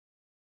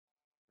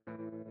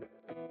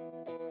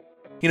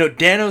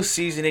Dano's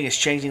Seasoning is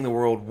changing the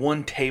world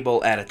one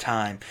table at a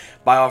time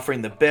by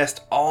offering the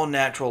best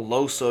all-natural,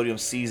 low-sodium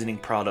seasoning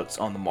products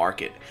on the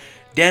market.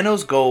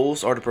 Dano's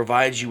goals are to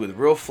provide you with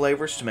real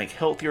flavors to make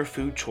healthier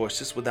food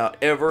choices without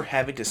ever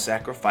having to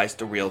sacrifice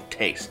the real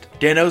taste.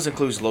 Dano's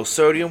includes low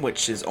sodium,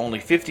 which is only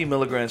 50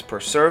 milligrams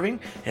per serving.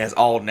 It has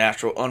all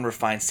natural,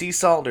 unrefined sea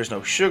salt. There's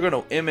no sugar,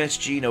 no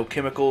MSG, no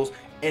chemicals,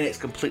 and it's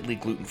completely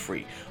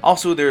gluten-free.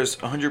 Also, there's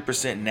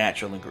 100%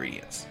 natural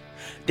ingredients.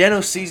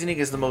 Dano's Seasoning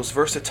is the most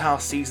versatile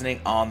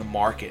seasoning on the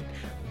market.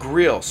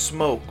 Grill,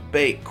 smoke,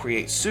 bake,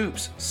 create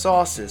soups,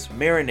 sauces,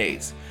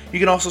 marinades. You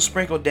can also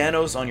sprinkle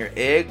Dano's on your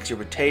eggs, your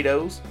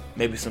potatoes,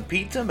 maybe some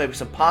pizza, maybe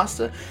some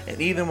pasta,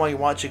 and even while you're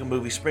watching a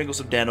movie, sprinkle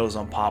some Dano's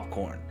on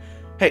popcorn.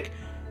 Heck,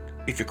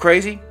 if you're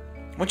crazy,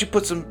 why don't you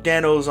put some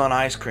Dano's on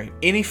ice cream?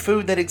 Any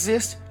food that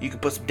exists, you can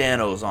put some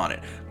Dano's on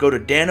it. Go to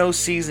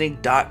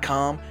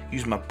danoseasoning.com,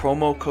 use my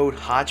promo code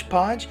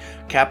HODGEPODGE,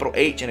 capital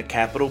H and a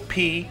capital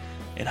P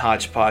in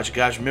Hodgepodge.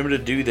 Guys, remember to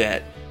do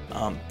that.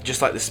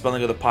 Just like the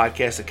spelling of the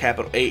podcast, a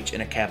capital H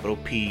and a capital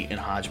P in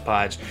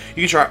Hodgepodge.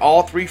 You can try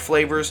all three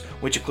flavors,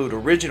 which include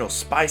original,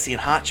 spicy,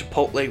 and hot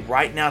chipotle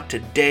right now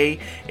today.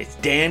 It's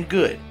damn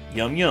good.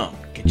 Yum, yum.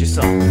 Get you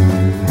some.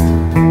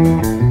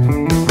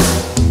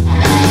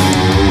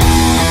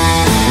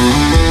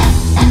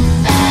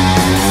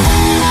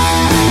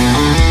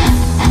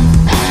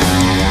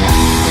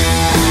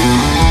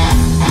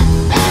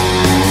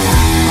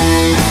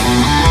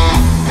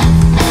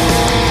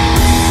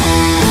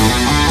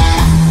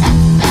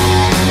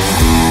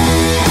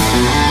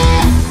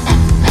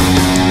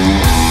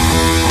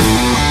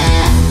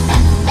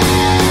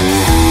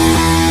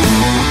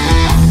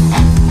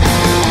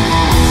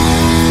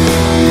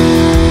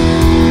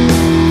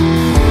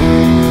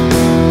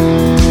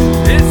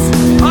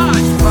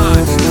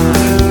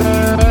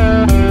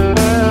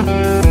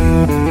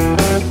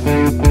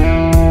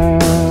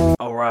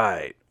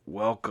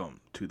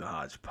 To the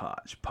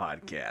Hodgepodge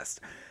Podcast.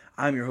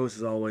 I'm your host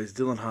as always,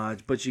 Dylan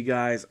Hodge, but you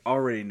guys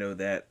already know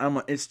that. I'm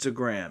on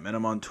Instagram and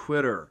I'm on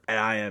Twitter, and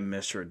I am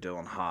Mr.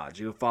 Dylan Hodge.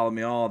 You can follow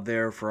me all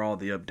there for all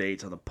the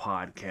updates on the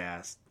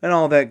podcast and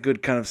all that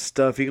good kind of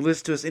stuff. You can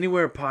listen to us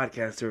anywhere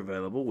podcasts are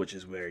available, which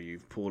is where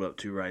you've pulled up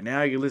to right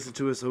now. You can listen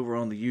to us over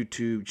on the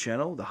YouTube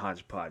channel, the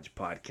Hodgepodge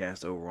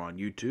Podcast over on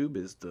YouTube.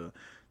 Is the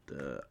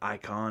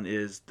icon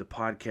is the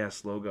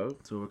podcast logo,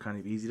 so we're kind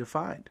of easy to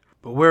find.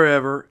 But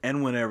wherever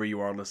and whenever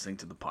you are listening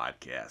to the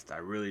podcast, I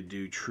really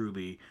do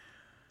truly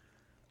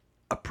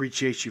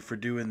appreciate you for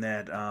doing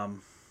that.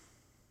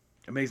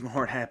 It makes my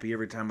heart happy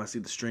every time I see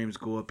the streams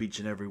go up each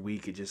and every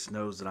week. It just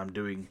knows that I'm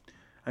doing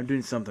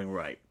something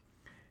right.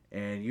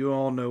 And you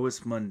all know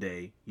it's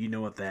Monday. You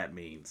know what that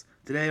means.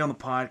 Today on the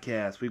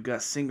podcast, we've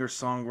got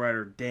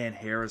singer-songwriter Dan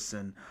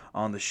Harrison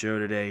on the show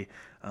today.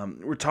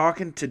 We're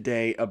talking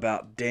today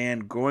about Dan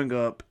growing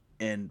up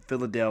in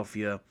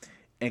Philadelphia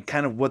and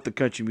kind of what the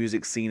country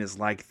music scene is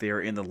like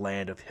there in the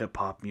land of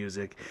hip-hop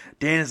music.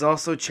 Dan is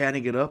also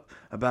chatting it up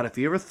about if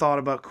you ever thought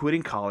about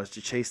quitting college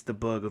to chase the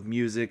bug of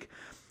music.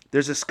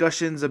 There's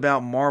discussions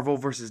about Marvel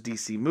versus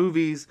DC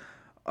movies,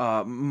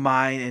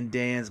 mine and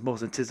Dan's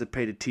most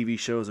anticipated TV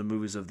shows and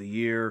movies of the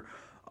year,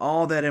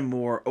 all that and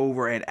more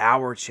over an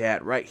hour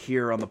chat right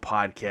here on the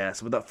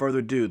podcast. Without further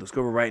ado, let's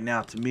go over right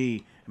now to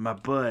me and my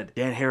bud,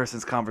 Dan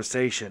Harrison's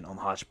conversation on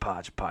the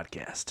Hodgepodge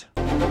Podcast.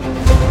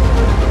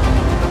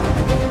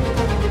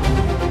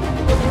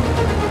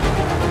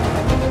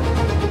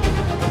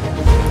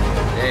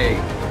 Hey,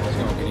 how's it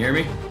going? Can you hear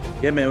me?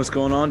 Yeah, man, what's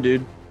going on,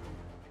 dude?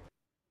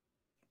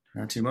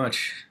 Not too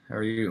much. How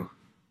are you?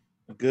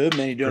 Good,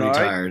 man. You doing Pretty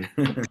all right?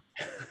 tired.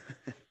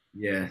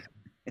 Yeah,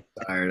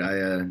 tired.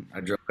 I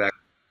drove back.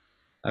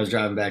 I was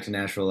driving back to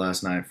Nashville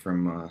last night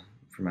from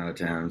out of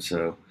town,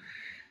 so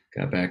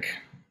got back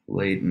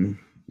late and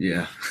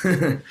yeah,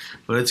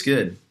 but it's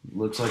good.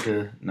 Looks like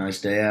a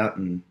nice day out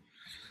and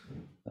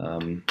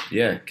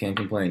yeah, can't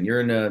complain.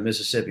 You're in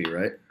Mississippi,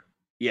 right?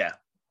 Yeah.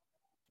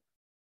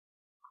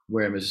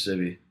 Where in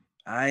Mississippi?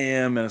 I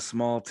am in a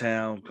small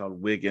town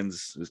called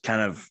Wiggins. It's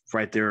kind of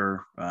right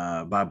there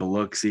by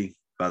Biloxi,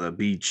 by the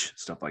beach,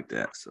 stuff like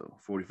that. So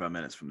 45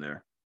 minutes from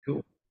there.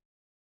 Cool.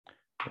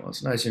 Well,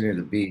 it's nice you're near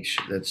the beach.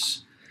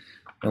 That's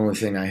the only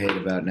thing I hate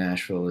about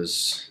Nashville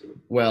is,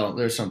 well,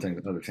 there's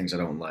other things I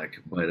don't like,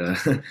 but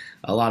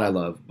a lot I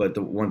love. But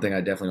the one thing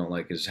I definitely don't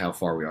like is how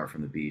far we are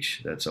from the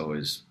beach. That's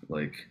always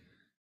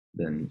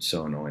been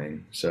so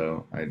annoying.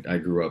 So I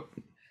grew up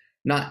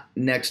not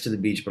next to the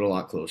beach, but a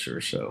lot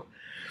closer. So,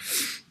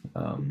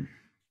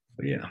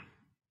 but yeah.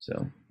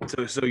 So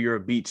you're a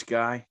beach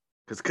guy?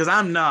 Because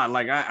I'm not.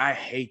 I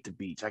hate the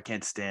beach. I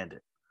can't stand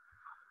it.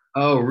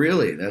 Oh,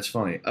 really? That's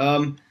funny.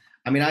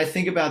 I mean, I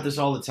think about this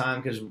all the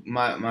time because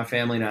my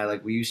family and I,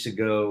 we used to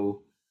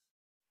go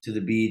to the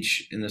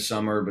beach in the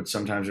summer, but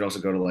sometimes we'd also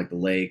go to the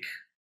lake,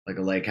 like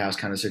a lake house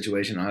kind of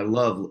situation. I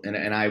love,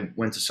 and I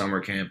went to summer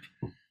camp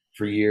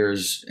for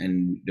years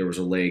and there was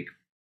a lake,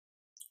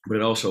 but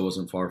it also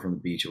wasn't far from the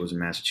beach. It was in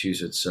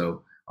Massachusetts.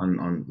 So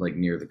on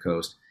near the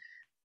coast.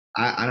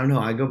 I don't know.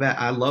 I go back.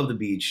 I love the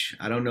beach.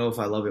 I don't know if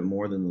I love it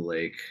more than the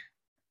lake.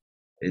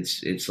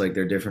 it's like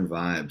they're different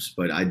vibes.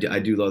 But I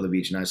do love the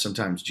beach, and I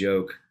sometimes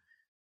joke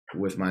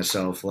with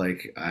myself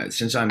like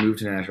since I moved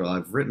to Nashville,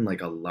 I've written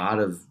like a lot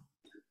of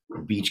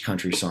beach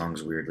country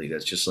songs. Weirdly,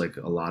 that's just like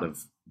a lot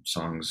of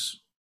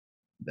songs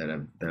that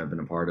I've been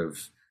a part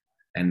of,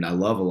 and I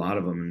love a lot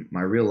of them.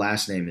 My real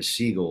last name is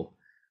Siegel.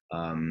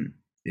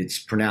 It's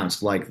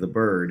pronounced like the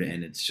bird,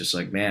 and it's just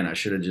like, man, I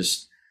should have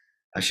just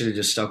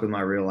stuck with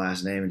my real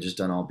last name and just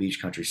done all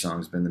beach country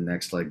songs. Been the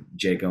next like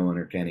Jake Owen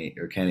or Kenny,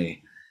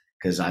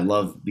 because I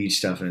love beach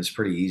stuff and it's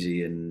pretty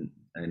easy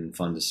and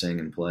fun to sing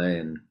and play.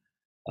 And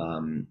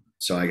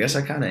so I guess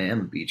I kind of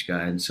am a beach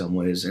guy in some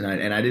ways, and I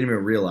didn't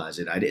even realize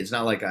it. It's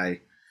not like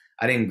I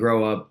didn't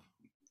grow up,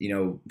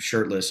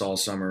 shirtless all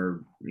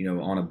summer,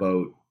 on a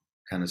boat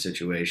kind of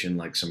situation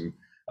like some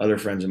other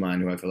friends of mine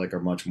who I feel like are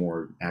much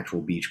more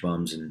actual beach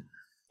bums and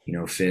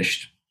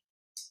fished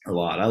a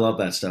lot. I love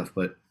that stuff,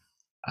 but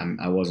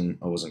I wasn't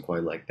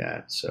quite like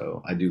that.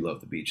 So I do love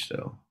the beach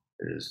though.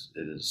 It's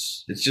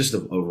just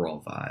the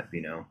overall vibe,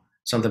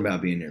 something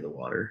about being near the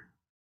water.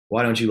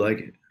 Why don't you like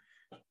it?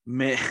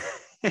 Man,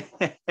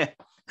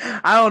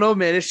 I don't know,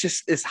 man.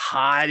 It's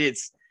hot.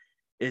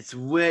 It's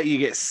wet. You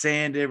get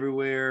sand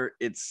everywhere.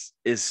 It's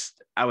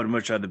I would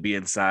much rather be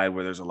inside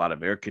where there's a lot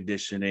of air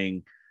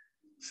conditioning.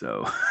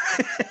 So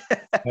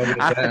I'm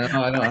I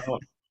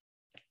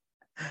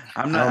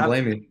don't not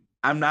blame you.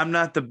 I'm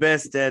not the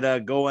best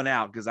at going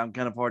out because I'm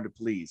kind of hard to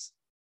please.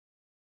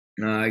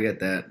 No, I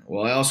get that.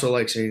 Well, I also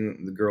like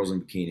seeing the girls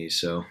in bikinis,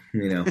 so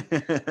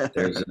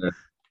there's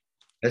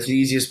that's the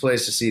easiest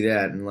place to see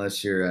that,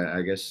 unless you're.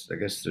 I guess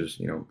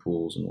there's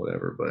pools and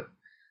whatever, but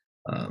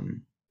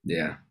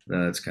yeah,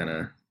 no, that's kind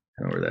of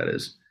where that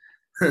is.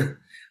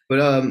 But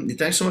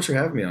thanks so much for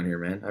having me on here,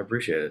 man. I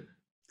appreciate it.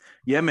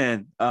 Yeah,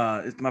 man.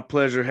 It's my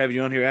pleasure having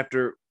you on here.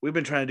 After we've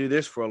been trying to do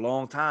this for a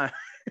long time,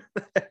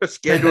 our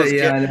schedules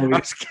Yeah, I know.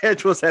 our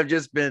schedules have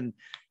just been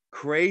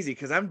crazy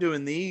because I'm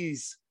doing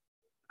these.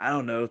 I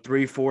don't know,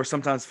 3, 4,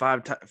 sometimes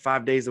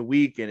 5 days a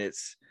week, and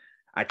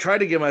I try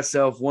to give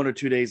myself 1 or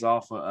 2 days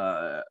off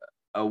a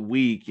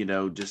week.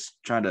 Just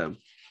trying to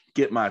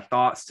get my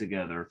thoughts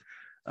together.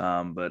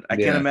 But I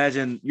can't Yeah,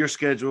 imagine your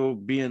schedule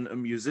being a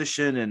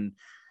musician and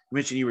you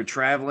mentioned you were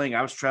traveling.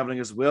 I was traveling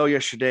as well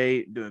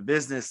yesterday doing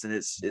business, and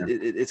yeah.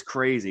 it's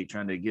crazy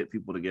trying to get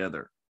people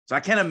together. So I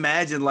can't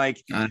imagine I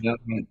know.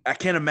 I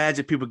can't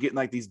imagine people getting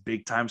like these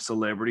big time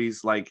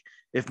celebrities. Like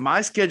if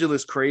my schedule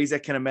is crazy, I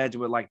can't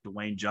imagine what like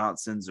Dwayne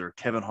Johnson's or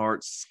Kevin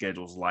Hart's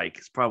schedule's like.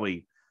 It's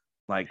probably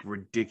like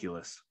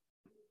ridiculous.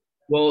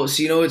 Well,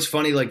 so it's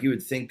funny. Like you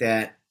would think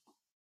that,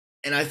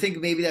 and I think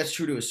maybe that's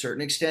true to a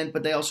certain extent,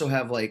 but they also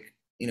have like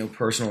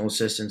personal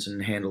assistants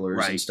and handlers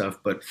and Right. stuff.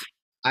 But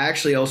I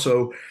actually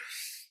also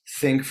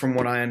think, from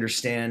what I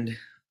understand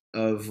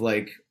of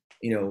like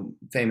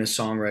famous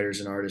songwriters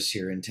and artists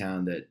here in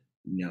town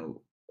you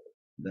know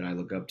that I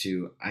look up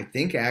to, I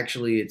think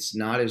actually it's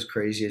not as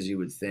crazy as you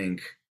would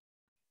think.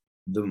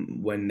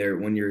 When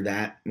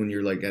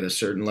you're like at a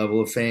certain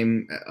level of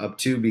fame up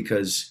to,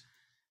 because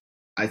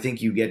I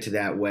think you get to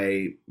that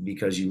way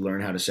because you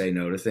learn how to say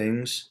no to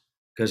things.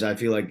 Because I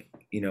feel like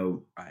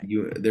Right.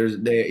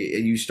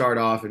 you start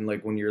off and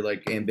like when you're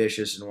like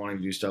ambitious and wanting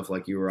to do stuff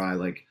like you or I,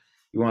 like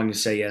you wanting to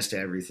say yes to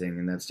everything,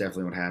 and that's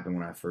definitely what happened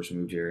when I first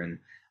moved here. And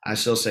I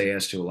still say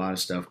yes to a lot of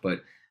stuff,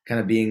 but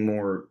kind of being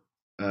more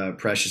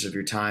precious of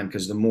your time,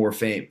 because the more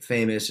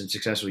famous and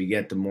successful you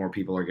get, the more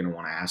people are going to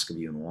want to ask of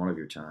you and want of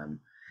your time.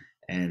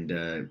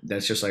 And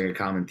that's just like a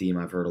common theme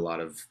I've heard a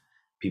lot of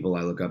people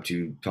I look up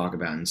to talk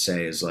about and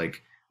say, is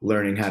like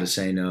learning how to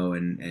say no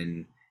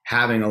and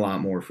having a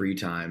lot more free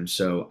time.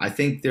 So I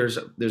think there's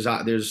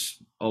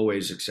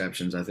always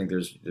exceptions. I think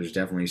there's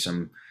definitely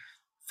some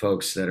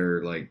folks that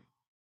are like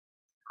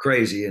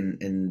crazy,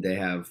 and they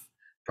have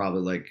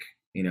probably like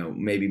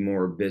maybe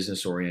more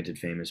business oriented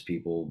famous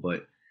people,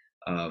 but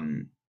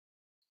um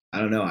I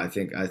don't know. I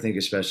think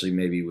especially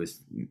maybe with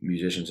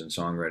musicians and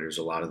songwriters,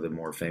 a lot of the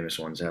more famous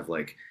ones have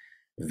like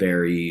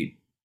very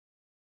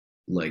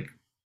like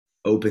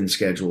open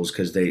schedules,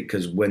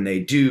 because when they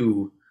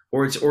do,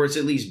 or it's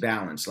at least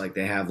balanced. Like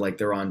they have like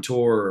they're on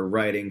tour or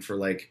writing for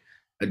like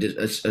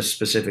a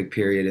specific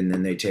period, and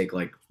then they take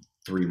like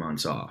 3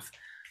 months off.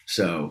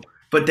 So,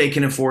 but they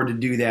can afford to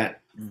do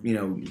that,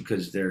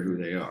 because they're who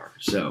they are.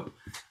 So,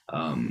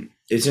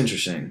 it's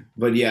interesting.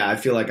 But yeah, I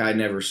feel like I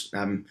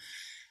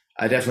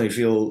definitely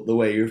feel the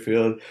way you're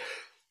feeling.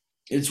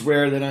 It's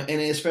rare and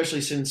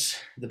especially since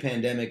the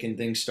pandemic and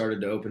things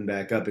started to open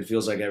back up, it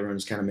feels like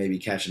everyone's kind of maybe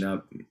catching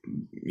up,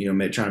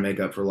 trying to make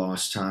up for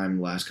lost time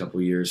the last couple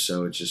of years.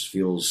 So it just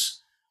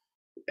feels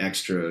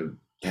extra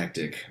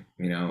hectic,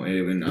 And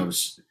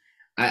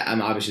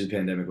I'm obviously, the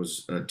pandemic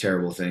was a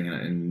terrible thing,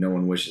 and no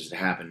one wishes it to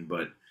happen.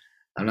 But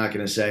I'm not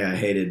going to say I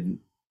hated,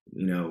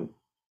 you know,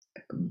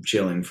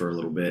 chilling for a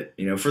little bit.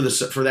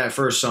 For that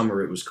first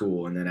summer, it was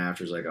cool, and then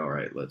after, it's like, all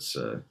right, let's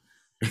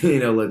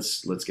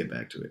let's get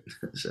back to it.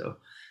 So,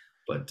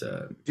 but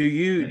Do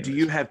you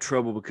anyways, have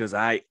trouble, because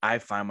I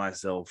find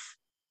myself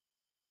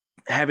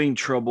having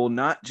trouble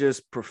not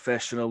just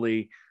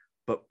professionally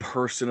but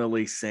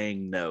personally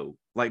saying no,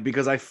 like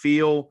because I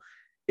feel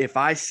if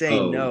I say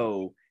Oh,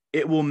 no,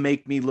 it will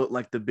make me look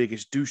like the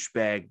biggest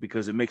douchebag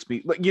because it makes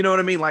me, like, you know what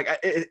I mean? Like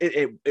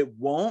it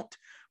won't,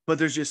 but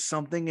there's just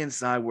something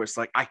inside where it's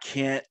like, I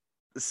can't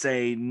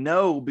say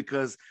no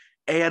because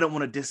I don't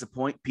want to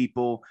disappoint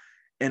people.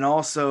 And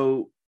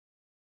also,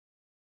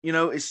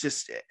 it's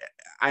just,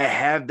 I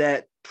have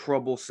that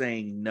trouble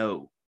saying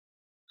no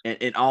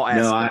in all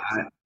no,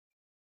 aspects.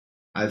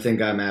 I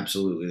think I'm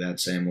absolutely that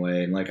same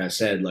way. And like I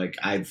said, like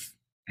I've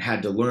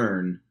had to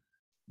learn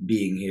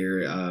being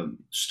here,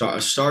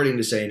 starting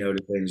to say no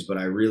to things, but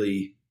I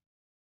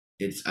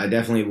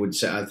definitely would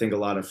say, I think a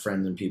lot of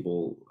friends and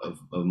people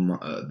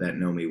that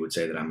know me would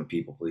say that I'm a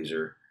people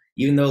pleaser,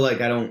 even though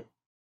like I don't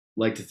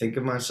like to think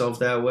of myself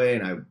that way.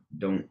 And I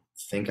don't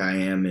think I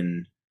am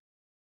in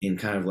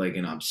kind of like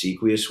an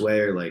obsequious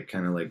way or like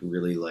kind of like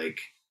really like,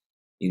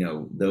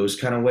 those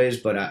kind of ways.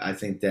 But I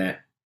think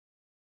that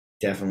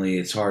definitely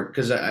it's hard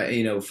because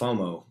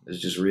FOMO is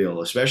just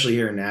real, especially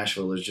here in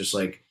Nashville. There's just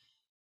like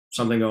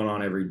something going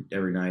on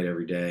every night,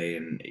 every day,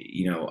 and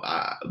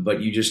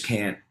but you just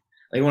can't.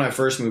 Like when I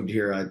first moved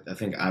here, I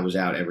think I was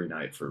out every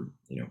night for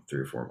 3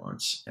 or 4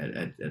 months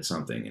at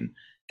something, and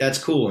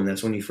that's cool. And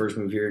that's when you first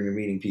move here and you're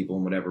meeting people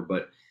and whatever.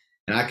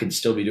 And I could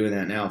still be doing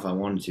that now if I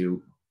wanted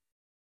to.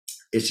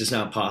 It's just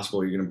not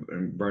possible. You're going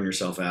to burn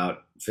yourself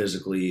out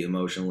physically,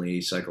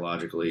 emotionally,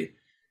 psychologically.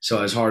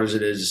 So as hard as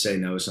it is to say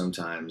no,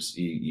 sometimes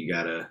you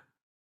gotta.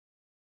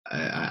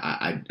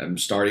 I'm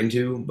starting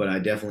to, but I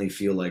definitely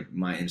feel like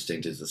my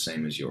instinct is the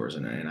same as yours,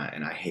 and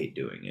I hate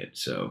doing it.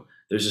 So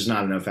there's just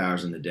not enough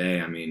hours in the day.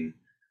 I mean,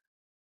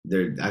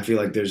 I feel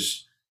like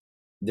there's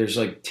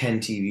like 10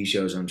 TV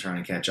shows I'm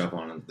trying to catch up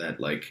on that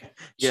like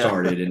Yeah.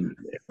 started and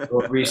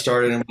or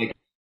restarted. And I'm like,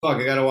 fuck,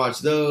 I gotta watch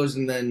those,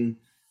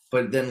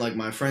 but then like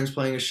my friend's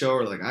playing a show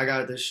or like I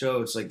got this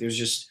show. It's like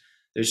there's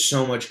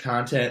so much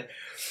content.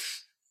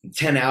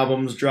 10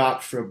 albums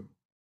dropped from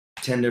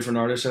 10 different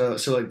artists.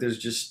 So like there's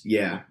just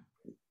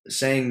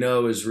saying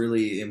no is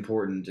really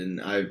important.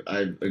 And I've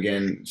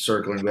again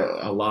circling back,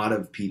 a lot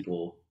of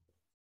people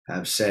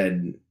have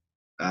said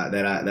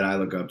that I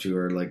look up to,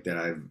 or like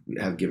that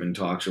have given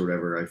talks or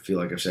whatever. I feel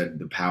like I've said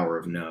the power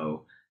of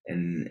no,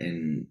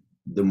 and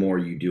the more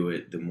you do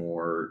it, the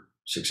more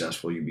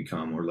successful you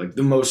become, or like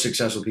the most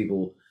successful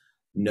people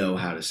know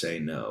how to say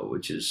no,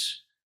 which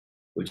is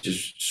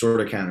sort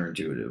of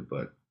counterintuitive,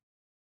 but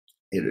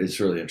it's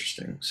really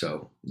interesting.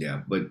 So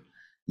yeah, but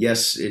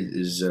yes, it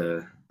is.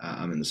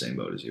 I'm in the same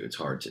boat as you. It's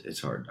hard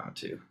not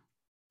to.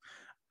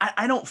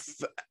 I don't.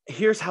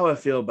 Here's how I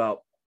feel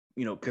about,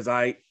 because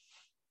I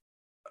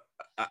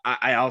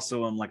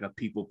also am like a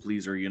people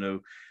pleaser.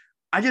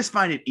 I just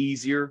find it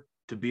easier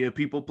to be a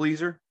people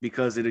pleaser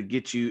because it'll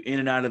get you in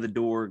and out of the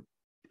door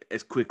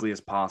as quickly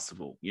as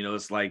possible.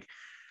 It's like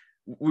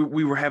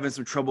we were having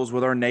some troubles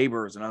with our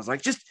neighbors, and I was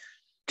like, just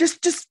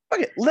fuck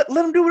it. Let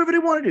them do whatever they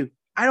want to do.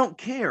 I don't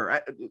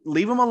care.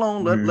 Leave them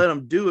alone. Let Mhm.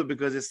 them do it,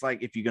 because it's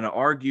like, if you're going to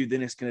argue,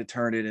 then it's going to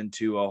turn it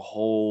into a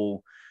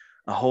whole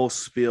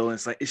spiel. And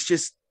it's like, it's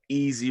just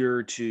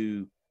easier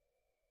to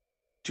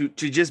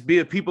just be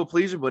a people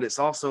pleaser. But it's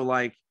also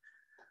like,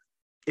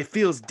 it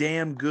feels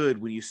damn good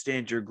when you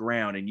stand your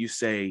ground and you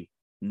say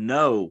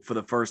no for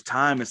the first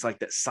time. It's like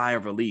that sigh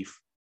of relief.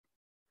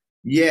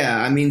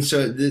 Yeah, I mean,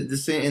 so the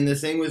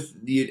thing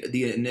with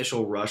the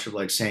initial rush of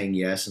like saying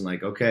yes and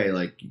like okay,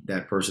 like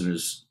that person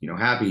is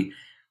happy.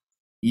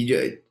 You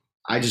ju-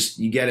 I just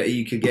you get it.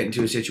 You could get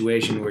into a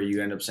situation where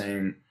you end up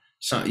saying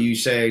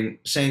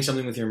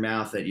something with your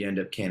mouth that you end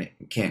up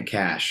can't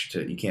cash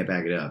to you can't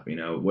back it up.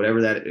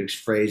 Whatever that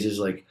phrase is,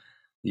 like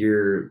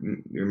your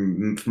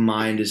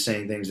mind is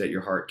saying things that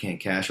your heart can't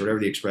cash, or whatever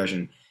the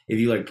expression. If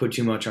you like put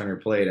too much on your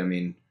plate, I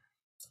mean,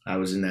 I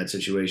was in that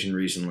situation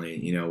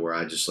recently, where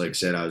I just like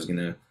said I was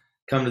gonna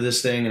come to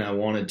this thing and I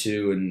wanted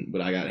to,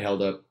 but I got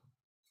held up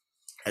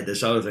at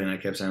this other thing. I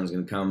kept saying I was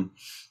gonna come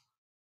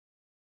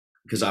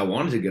because I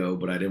wanted to go,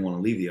 but I didn't want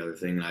to leave the other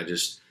thing, and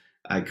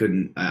I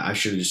couldn't. I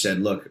should have just said,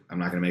 "Look, I'm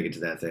not gonna make it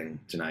to that thing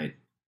tonight.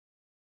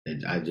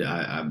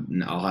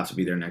 I'll have to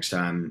be there next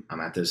time.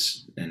 I'm at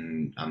this,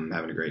 and I'm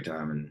having a great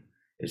time, and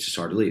it's just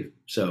hard to leave."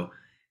 So,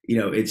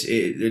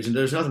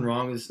 there's nothing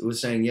wrong with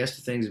saying yes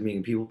to things and being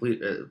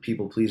a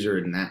people pleaser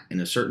in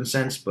a certain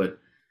sense, but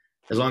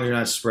as long as you're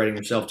not spreading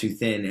yourself too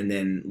thin and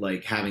then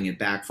like having it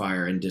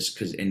backfire and just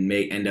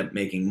may end up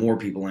making more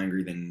people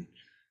angry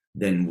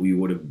than we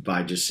would have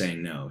by just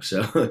saying no.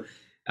 So,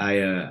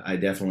 I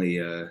definitely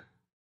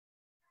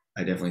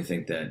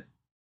think that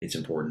it's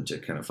important to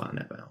kind of find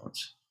that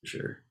balance for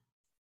sure,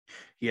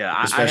 Yeah,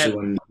 I especially had.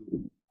 when.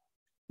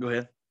 Go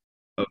ahead.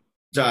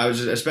 So I was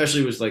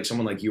especially with like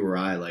someone like you or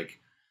I, like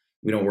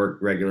we don't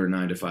work regular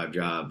 9 to 5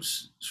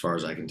 jobs as far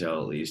as I can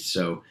tell, at least.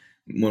 So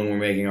when we're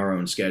making our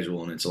own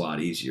schedule, and it's a lot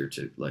easier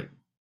to like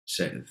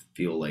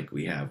feel like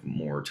we have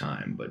more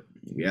time, but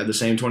we have the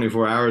same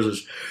 24 hours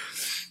as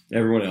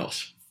everyone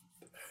else.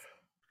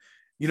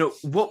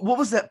 What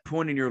was that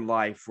point in your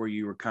life where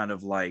you were kind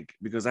of like,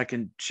 because I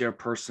can share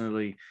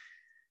personally,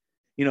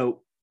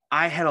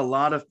 I had a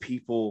lot of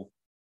people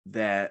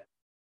that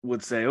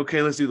would say,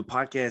 okay, let's do the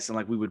podcast. And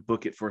like, we would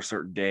book it for a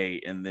certain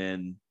day. And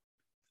then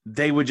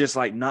they would just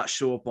like not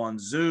show up on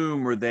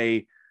Zoom, or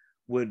they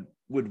would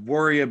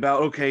worry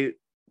about, okay,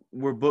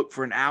 we're booked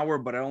for an hour,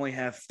 but I only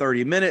have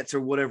 30 minutes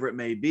or whatever it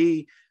may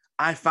be.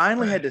 I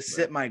finally had to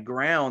sit my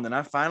ground, and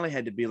I finally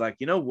had to be like,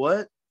 you know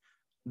what?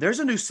 There's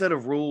a new set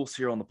of rules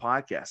here on the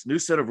podcast. New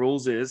set of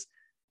rules is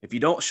if you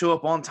don't show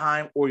up on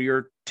time or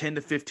you're 10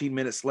 to 15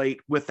 minutes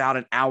late without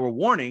an hour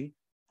warning,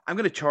 I'm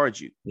going to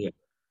charge you. Yeah.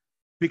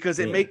 Because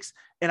it makes,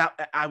 and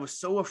I was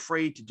so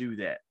afraid to do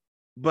that,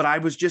 but I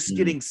was just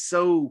getting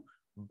so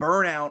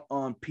burnout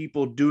on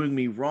people doing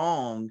me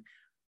wrong,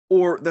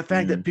 or the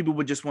fact that people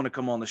would just want to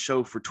come on the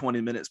show for 20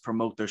 minutes,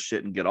 promote their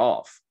shit and get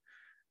off.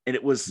 And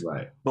it was,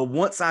 but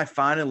once I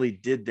finally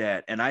did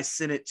that, and I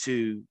sent it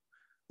to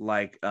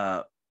like,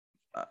 I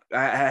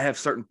have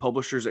certain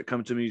publishers that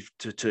come to me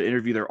to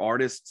interview their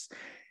artists.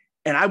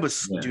 And I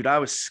was, dude, I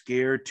was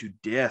scared to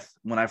death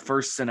when I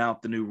first sent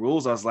out the new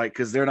rules. I was like,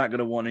 cause they're not going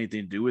to want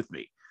anything to do with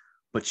me.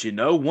 But you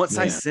know, once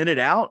I sent it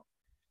out,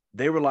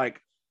 they were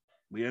like,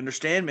 we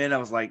understand, man. I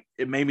was like,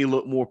 it made me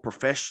look more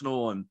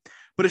professional.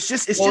 But it's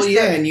just,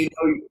 and you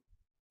know,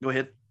 go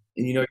ahead.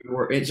 And you know your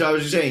worth. And so I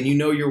was just saying, you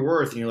know your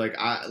worth, and you're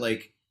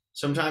like,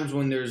 sometimes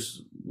when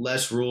there's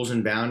less rules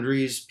and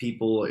boundaries,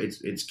 people,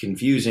 it's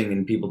confusing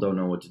and people don't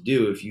know what to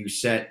do. If you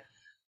set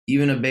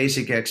even a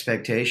basic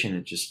expectation,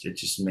 it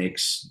just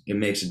makes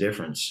a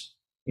difference.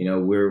 You know,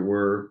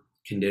 we're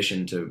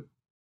conditioned to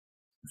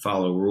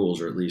follow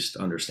rules, or at least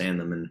understand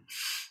them. And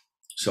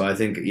so I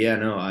think,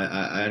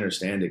 I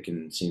understand it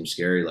can seem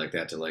scary like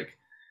that to like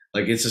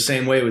it's the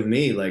same way with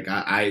me. Like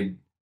I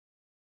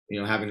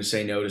having to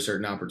say no to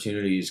certain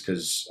opportunities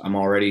because I'm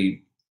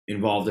already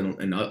involved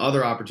in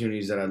other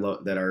opportunities that I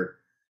love that are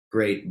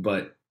great,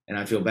 and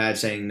I feel bad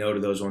saying no to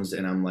those ones,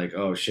 and I'm like,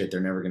 oh shit, they're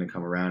never going to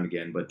come around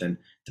again. But then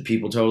the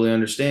people totally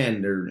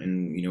understand,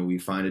 and we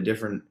find a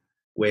different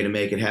way to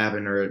make it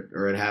happen,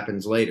 or it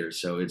happens later.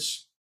 So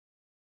it's,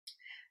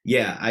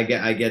 I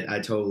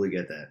totally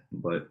get that.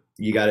 But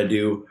you got to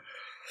do,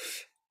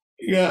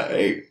 you got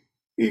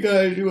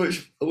to do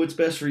what's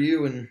best for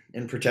you,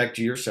 and protect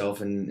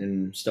yourself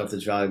and stuff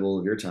that's valuable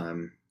of your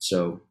time.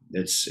 So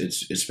it's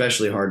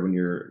especially hard when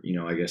you're,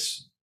 I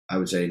guess I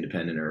would say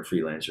independent or a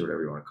freelancer,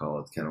 whatever you want to call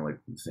it, kind of like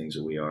the things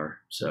that we are.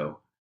 So,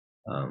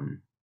 I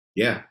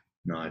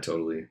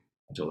totally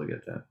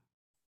get that.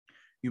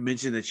 You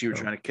mentioned that you were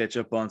trying to catch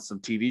up on some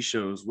TV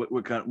shows.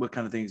 What kind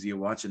of things are you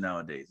watching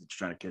nowadays that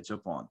you're trying to catch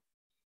up on?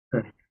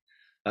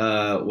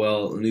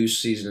 Well, new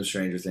season of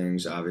Stranger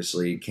Things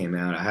obviously came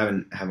out. I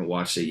haven't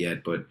watched it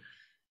yet, but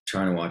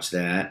trying to watch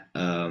that.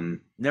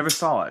 Never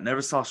saw it.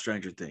 Never saw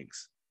Stranger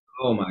Things.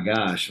 Oh my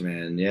gosh,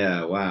 man.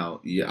 Yeah.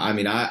 Wow. Yeah. I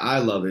mean, I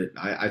love it.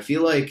 I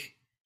feel like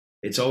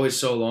it's always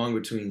so long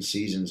between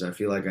seasons. I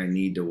feel like I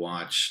need to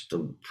watch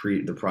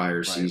the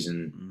prior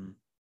season,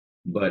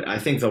 but I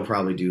think they'll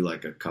probably do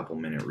like a couple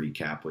minute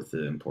recap with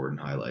the important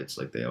highlights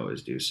like they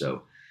always do.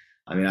 So,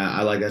 I mean,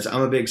 I like that.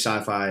 I'm a big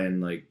sci-fi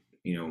and like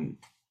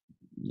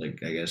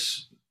I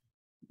guess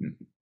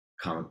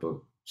comic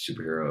book,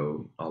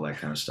 superhero, all that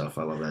kind of stuff.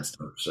 I love that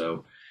stuff.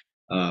 So,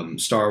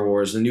 Star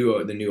Wars, the new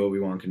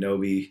Obi-Wan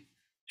Kenobi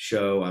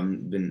show.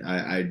 I've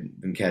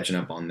been catching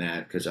up on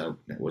that because I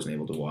wasn't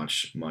able to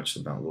watch much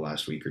about the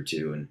last week or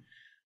two, and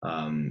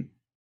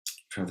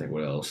trying to think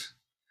what else.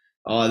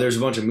 There's a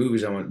bunch of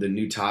movies I want. The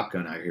new Top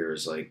Gun I hear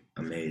is like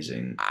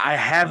amazing. I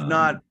have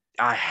not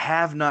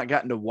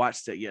gotten to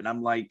watch that yet, and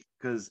I'm like,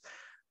 because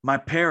my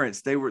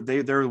parents, they're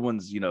the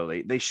ones,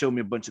 they showed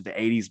me a bunch of the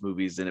 80s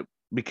movies, and it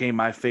became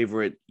my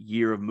favorite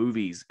year of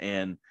movies.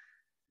 And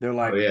they're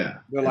like,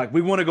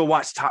 we want to go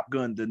watch Top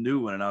Gun, the new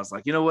one. And I was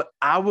like, you know what?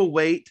 I will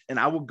wait and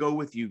I will go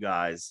with you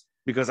guys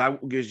because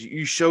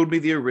you showed me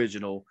the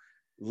original.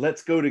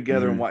 Let's go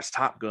together and watch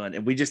Top Gun.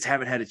 And we just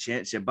haven't had a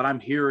chance yet, but I'm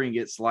hearing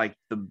it's like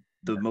the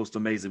most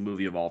amazing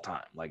movie of all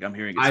time. Like I'm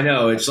hearing I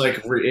know it's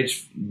like,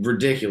 it's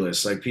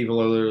ridiculous. Like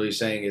people are literally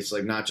saying it's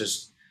like not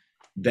just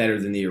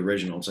better than the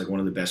original. It's like one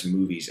of the best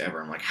movies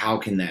ever. I'm like, how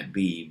can that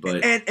be?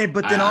 But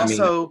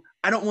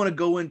I don't want to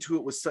go into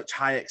it with such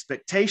high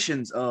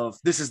expectations of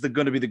this is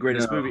going to be the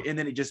greatest movie, and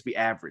then it just be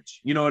average.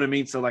 You know what I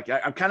mean? So like,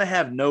 I kind of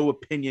have no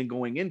opinion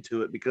going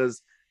into it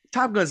because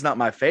Top Gun's not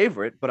my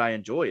favorite, but I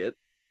enjoy it.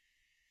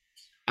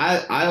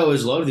 I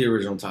always loved the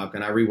original Top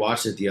Gun. I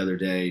rewatched it the other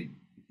day,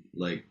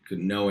 like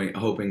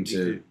hoping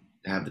to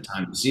have the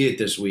time to see it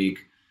this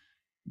week.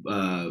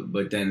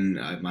 But then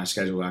my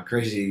schedule got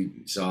crazy,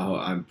 so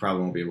I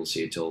probably won't be able to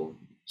see it till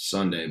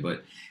Sunday.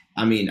 But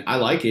I mean, I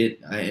like it,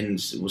 and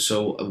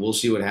so we'll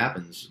see what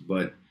happens.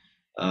 But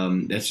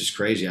that's just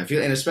crazy. I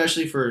feel, and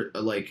especially for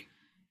like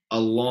a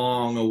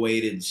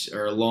long-awaited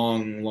or a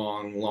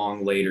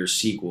long later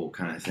sequel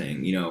kind of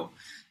thing.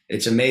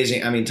 It's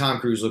amazing. I mean, Tom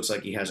Cruise looks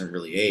like he hasn't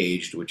really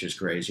aged, which is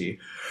crazy.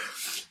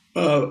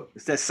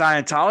 It's that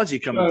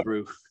Scientology coming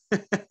through.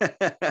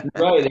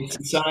 Right, it's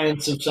the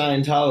science of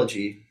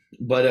Scientology.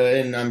 But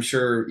and I'm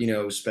sure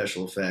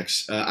special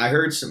effects. I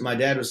heard my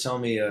dad was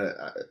telling me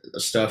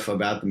stuff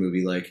about the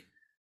movie. Like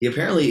he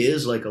apparently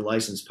is like a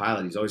licensed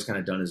pilot. He's always kind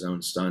of done his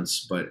own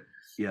stunts, but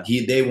Yeah.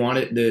 They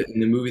wanted in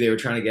the movie they were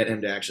trying to get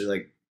him to actually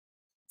like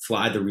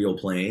fly the real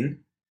plane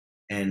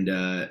and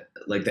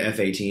like the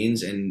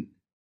F-18s, and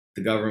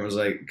the government was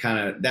like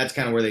that's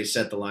kind of where they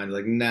set the line.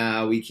 Like,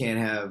 nah, we can't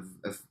have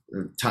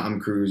Tom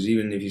Cruise,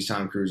 even if he's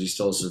Tom Cruise, he's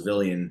still a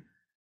civilian.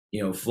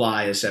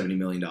 Fly a $70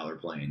 million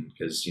plane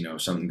because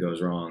something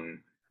goes wrong.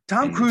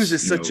 Tom And Cruise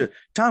is such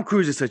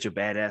a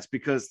badass,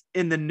 because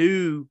in the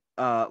new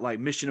like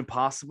Mission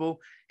Impossible,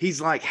 he's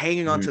like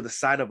hanging Mhm. onto the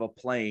side of a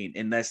plane,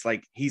 and that's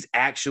like he's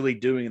actually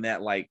doing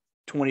that like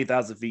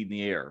 20,000 feet in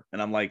the air.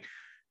 And I'm like,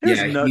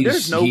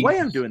 there's no way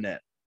I'm doing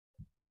that.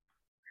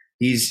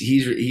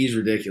 He's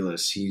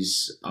ridiculous.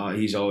 He's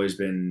always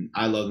been.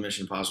 I love the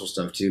Mission Impossible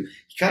stuff too.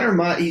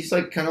 He's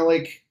like kind of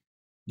like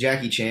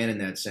Jackie Chan in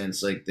that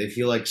sense. Like they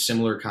feel like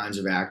similar kinds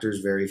of actors,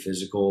 very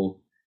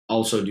physical,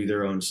 also do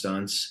their own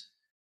stunts.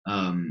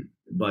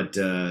 But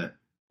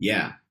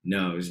yeah,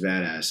 no, it was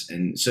badass.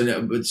 And so,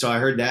 no, but so I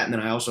heard that, and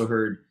then I also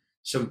heard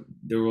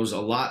there was a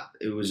lot.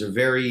 It was a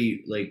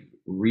very like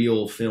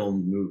real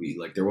filmed movie.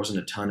 Like there wasn't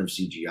a ton of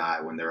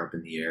CGI when they're up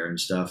in the air and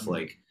stuff. Mm-hmm.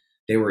 Like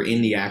they were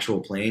in the actual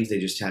planes. They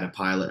just had a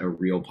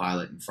real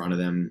pilot in front of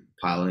them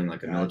piloting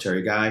like a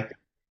military guy.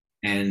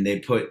 And they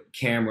put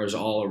cameras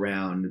all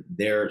around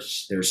their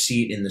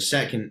seat in the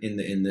second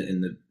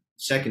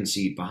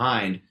seat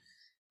behind,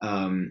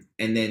 and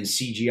then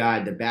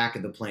CGI'd the back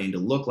of the plane to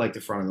look like the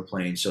front of the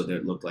plane, so that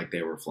it looked like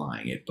they were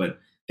flying it. But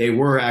they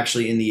were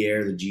actually in the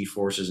air. The G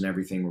forces and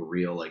everything were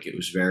real. Like it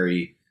was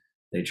very.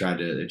 They tried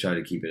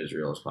to keep it as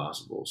real as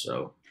possible.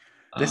 So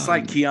that's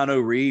like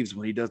Keanu Reeves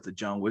when he does the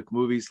John Wick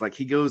movies. Like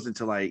he goes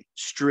into like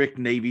strict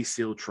Navy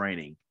SEAL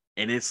training,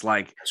 and it's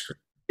like.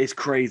 It's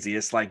crazy.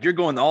 It's like you're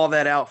going all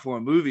that out for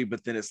a movie,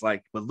 but then it's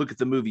like, but look at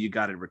the movie you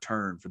got in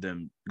return for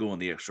them going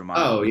the extra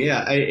mile. Oh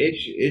yeah,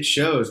 it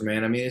shows,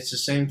 man. I mean, it's the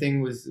same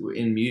thing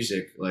in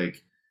music.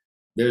 Like,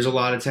 there's a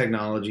lot of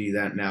technology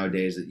that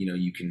nowadays that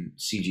you can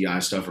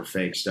CGI stuff or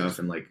fake stuff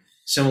and like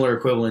similar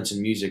equivalents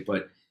in music,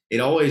 but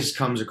it always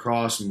comes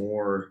across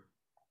more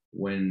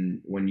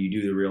when you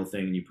do the real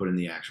thing and you put in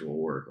the actual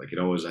work. Like it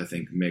always, I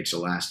think, makes a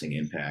lasting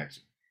impact.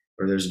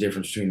 Or there's a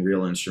difference between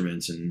real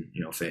instruments and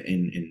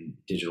in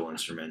digital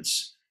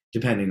instruments,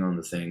 depending on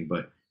the thing.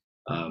 But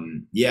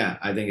yeah,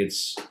 I think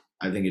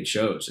it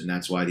shows, and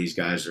that's why these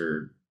guys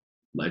are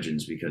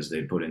legends, because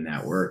they put in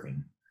that work,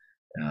 and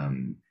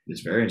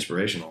it's very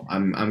inspirational.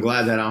 I'm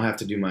glad that I don't have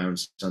to do my own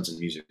stunts in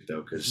music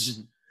though,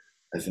 because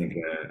I think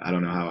I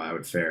don't know how I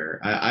would fare.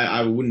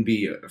 I wouldn't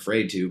be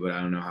afraid to, but I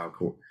don't know how.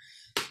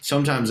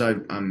 Sometimes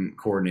I'm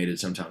coordinated,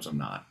 sometimes I'm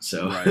not.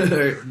 So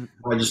right.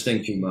 I just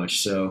think too much.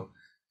 So.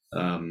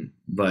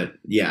 But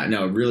yeah,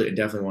 no, really, I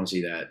definitely want to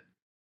see that.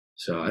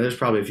 So there's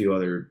probably a few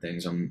other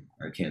things I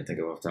can't think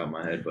of off the top of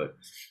my head, but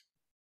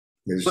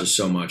there's just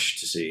so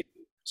much to see.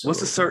 So,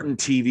 what's a certain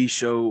TV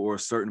show or a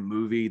certain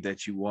movie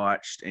that you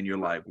watched and you're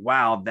like,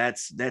 wow,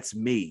 that's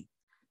me?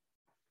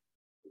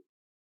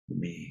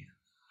 Me.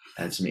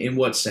 That's me. In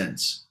what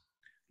sense?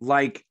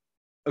 Like,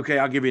 okay,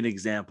 I'll give you an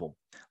example.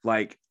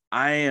 Like,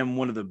 I am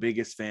one of the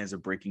biggest fans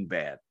of Breaking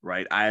Bad,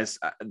 right? I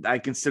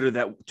consider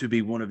that to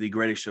be one of the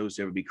greatest shows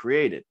to ever be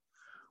created.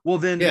 Well,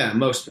 then, yeah,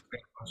 most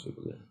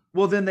people do.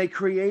 Well, then they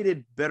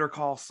created Better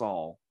Call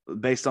Saul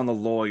based on the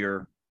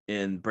lawyer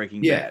in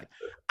Breaking Bad.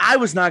 I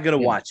was not going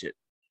to watch it,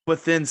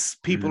 but then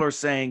people are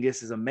saying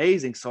this is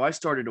amazing, so I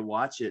started to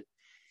watch it,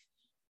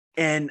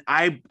 and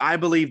I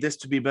believe this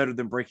to be better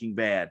than Breaking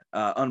Bad.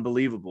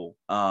 Unbelievable.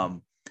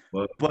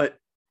 But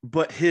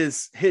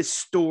his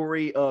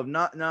story of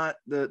not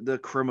the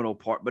criminal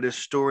part, but his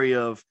story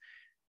of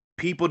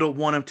people don't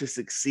want him to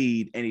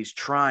succeed, and he's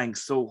trying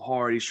so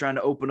hard. He's trying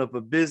to open up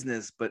a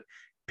business, but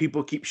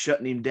people keep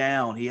shutting him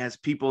down. He has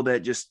people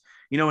that just,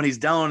 when he's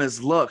down on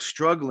his luck,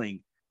 struggling.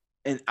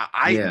 And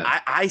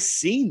I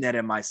seen that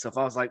in myself.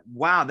 I was like,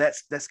 wow,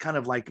 that's kind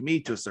of like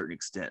me to a certain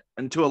extent,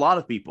 and to a lot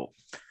of people.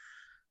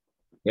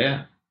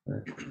 Yeah.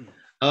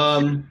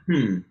 I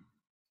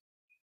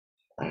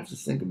have to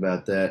think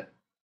about that.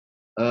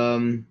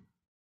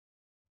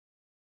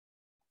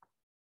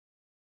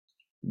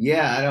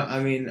 Yeah,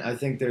 I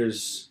think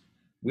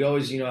we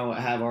always,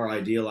 have our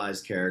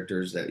idealized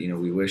characters that,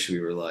 we wish we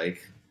were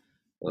like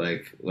a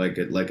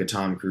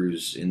Tom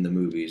Cruise in the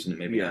movies, and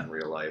maybe not in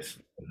real life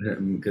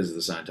because of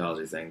the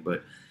Scientology thing.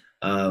 But,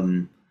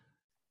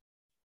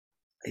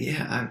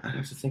 yeah, I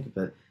have to think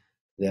about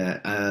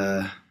that.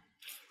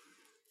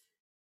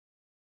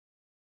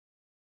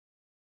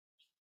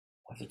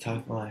 Off the top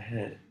of my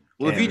head.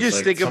 Well, if you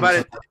just think about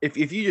it,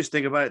 if you just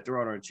think about it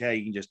throughout our chat,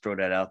 you can just throw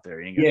that out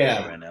there. You ain't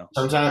gonna right now.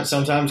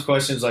 Sometimes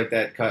questions like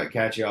that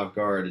catch you off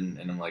guard, and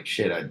I'm like,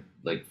 shit. I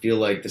feel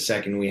like the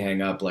second we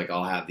hang up,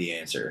 I'll have the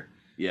answer.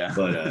 Yeah.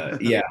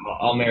 But yeah,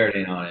 I'll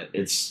marinate on it.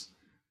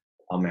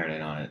 I'll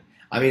marinate on it.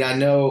 I mean, I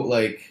know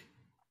I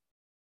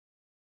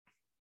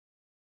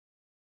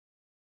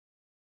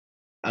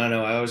don't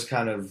know. I always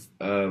kind of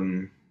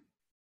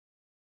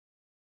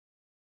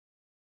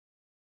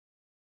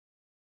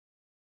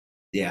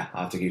yeah,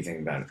 I'll have to keep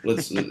thinking about it.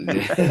 Let's. I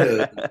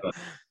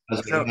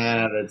was like,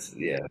 that's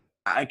yeah.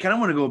 I kind of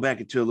want to go back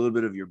into a little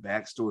bit of your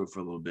backstory for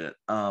a little bit.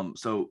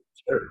 So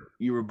Sure.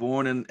 you were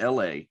born in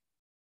LA,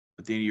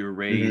 but then you were Hmm.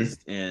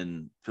 raised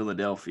in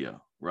Philadelphia,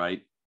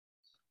 right?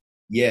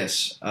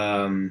 Yes.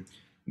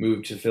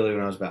 Moved to Philly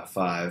when I was about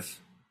 5.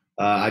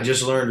 I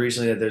just learned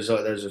recently that there's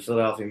a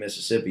Philadelphia,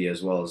 Mississippi,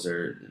 as well as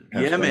there in Yeah,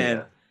 man.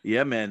 Pennsylvania.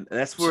 Yeah, man.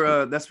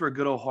 So, That's where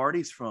good old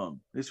Hardy's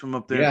from. He's from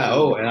up there in yeah.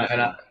 Oh,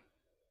 Philadelphia.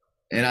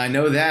 and I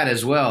know that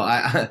as well.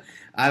 I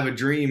have a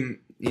dream.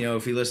 You know,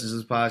 if he listens to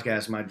this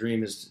podcast, my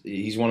dream is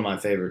he's one of my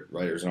favorite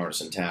writers and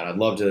artists in town. I'd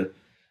love to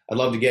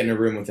get in a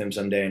room with him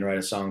someday and write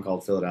a song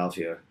called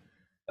Philadelphia.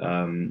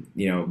 You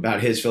know,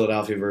 about his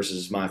Philadelphia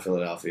versus my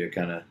Philadelphia,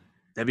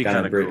 That'd be kind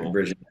kind of of cool.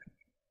 bridging.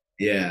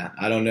 Yeah,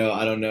 I don't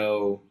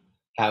know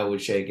how it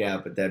would shake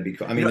out, but that'd be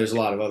cool. I You mean, know, there's a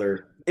lot of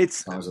other it's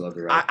songs I love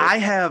to write, but I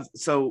have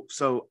so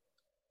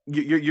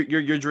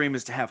your dream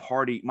is to have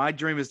Hardy. My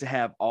dream is to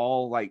have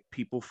all like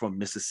people from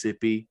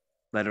Mississippi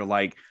that are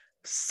like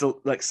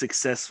so like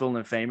successful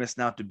and famous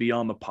now to be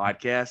on the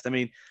podcast. I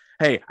mean,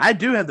 hey, I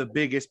do have the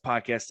biggest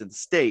podcast in the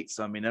states,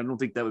 so I mean, I don't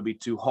think that would be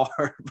too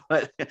hard.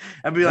 But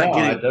I'd be like no,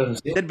 getting, it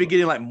doesn't seem. they'd be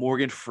getting like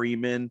Morgan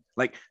Freeman,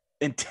 like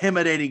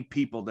intimidating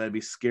people that'd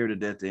be scared to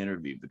death to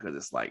interview because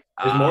it's like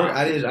Is Morgan?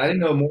 I didn't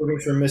know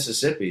Morgan's from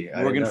Mississippi. I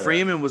didn't Morgan know that.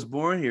 Freeman was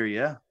born here,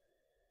 yeah.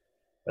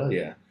 Oh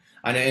yeah,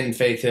 I know. And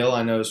Faith Hill,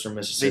 I know, is from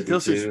They Mississippi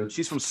tell too.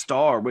 she's from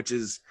Star, which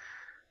is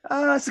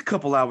it's a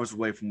couple hours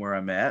away from where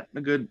I'm at. A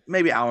good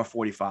maybe hour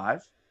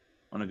 45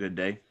 on a good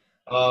day.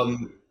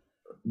 Um,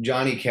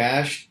 Johnny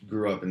Cash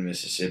grew up in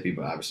Mississippi,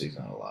 but obviously he's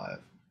not alive.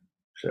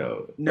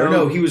 So, or no,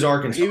 No, he was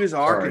Arkansas. he was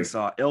Sorry,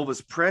 Arkansas.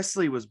 Elvis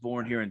Presley was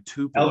born here in Elvis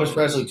Tupelo.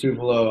 Presley,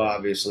 Tupelo,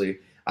 obviously.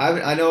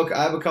 I know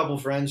I have a couple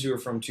friends who are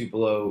from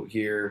Tupelo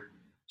here,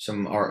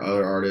 some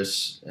other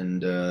artists,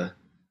 and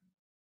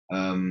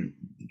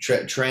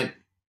Trent.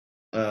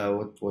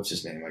 What's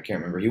his name? I can't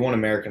remember. He won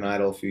American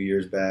Idol a few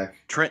years back.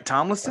 Trent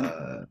Tomlinson?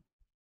 Uh,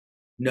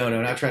 no,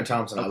 not Trent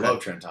Thompson. I Okay. love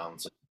Trent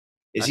Thompson.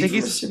 Is I he think from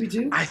he's Mississippi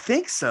too? I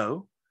think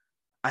so.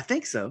 I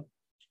think so.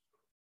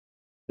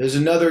 There's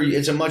another.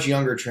 It's a much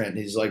younger Trent.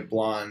 He's like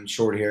blonde,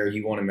 short hair.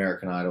 He won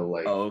American Idol.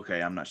 Like Oh,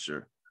 okay. I'm not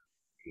sure.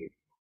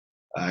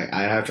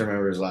 I have to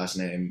remember his last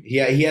name. He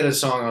had a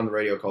song on the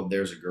radio called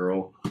 "There's a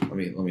Girl." Let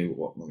me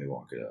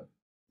walk it up.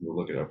 We'll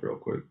look it up real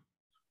quick.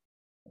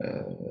 I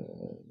don't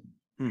know.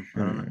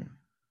 Hmm.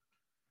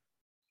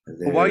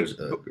 But while, There's a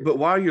girl. but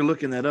while you're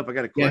looking that up, I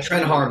got a Yeah, question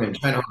Trent Harmon.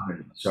 Trent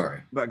Harmon.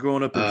 Sorry. about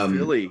growing up in Um,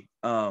 Philly.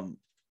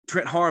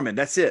 Trent Harmon.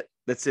 That's it.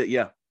 That's it.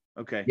 Yeah.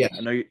 Okay. yes.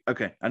 I know you.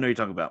 Okay. I know you're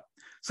talking about.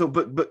 So,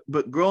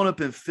 but growing up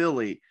in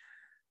Philly,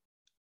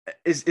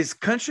 is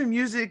country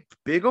music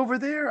big over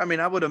there? I mean,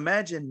 I would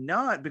imagine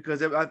not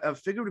because I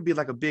figured it'd be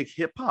like a big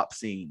hip hop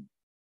scene.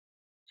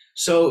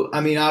 So I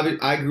mean,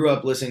 I grew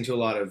up listening to a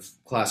lot of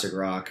classic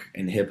rock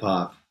and hip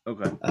hop.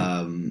 Okay.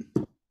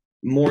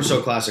 More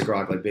so classic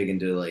rock, like big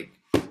into like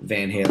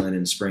Van Halen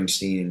and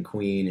Springsteen and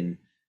Queen and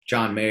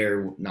John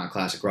Mayer. Not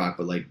classic rock,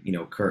 but like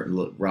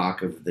current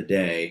rock of the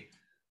day,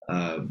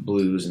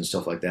 blues and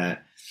stuff like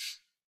that.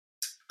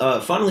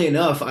 Funnily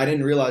enough, I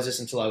didn't realize this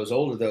until I was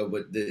older, though.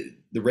 But the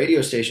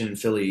radio station in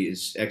Philly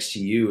is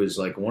XTU is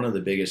like one of the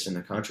biggest in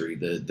the country.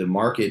 The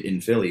market in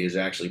Philly is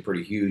actually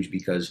pretty huge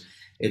because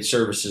it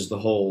services the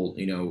whole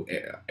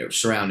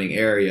surrounding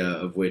area,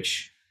 of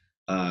which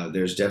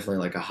there's definitely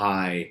like a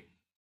high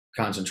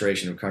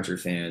concentration of country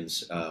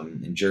fans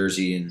in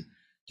Jersey and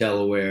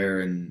Delaware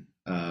and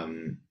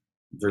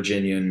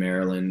Virginia and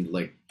Maryland,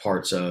 like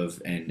parts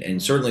of,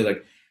 and certainly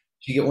like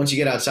once you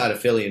get outside of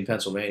Philly and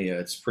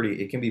Pennsylvania,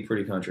 it can be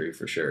pretty country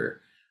for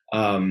sure.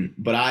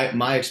 But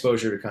my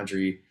exposure to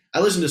country, I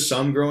listened to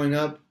some growing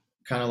up,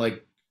 kind of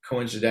like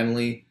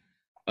coincidentally.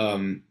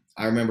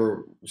 I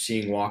remember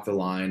seeing Walk the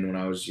Line when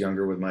I was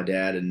younger with my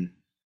dad, and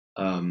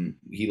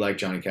he liked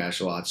Johnny Cash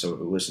a lot, so I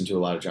listened to a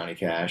lot of Johnny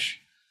Cash,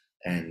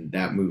 and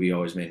that movie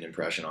always made an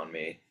impression on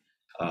me.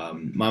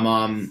 My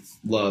mom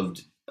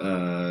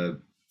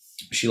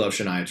she loved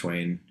Shania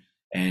Twain,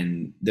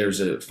 and there's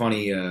a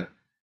funny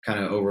kind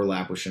of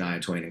overlap with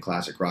Shania Twain and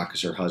classic rock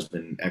because her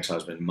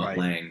ex-husband, Mutt Right.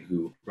 Lang,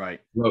 who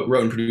Right.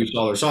 wrote and produced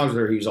all their songs with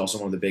her, he was also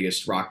one of the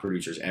biggest rock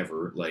producers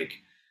ever, like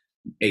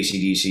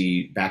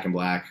AC/DC, Back in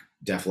Black,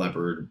 Def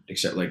Leppard,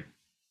 except like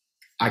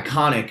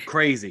iconic.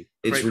 Crazy.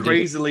 It's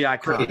ridiculous. Crazily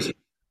iconic.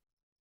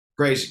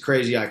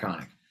 Crazy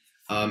iconic.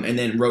 And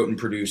then wrote and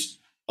produced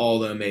all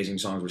the amazing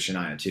songs with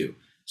Shania too.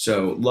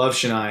 So love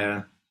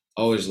Shania,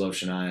 always love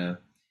Shania,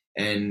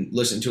 and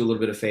listened to a little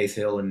bit of Faith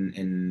Hill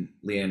and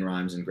Leanne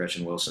Rimes and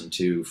Gretchen Wilson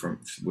too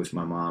with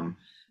my mom.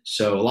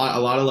 So a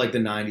lot of like the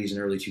 '90s and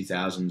early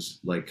 2000s,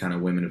 like kind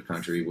of women of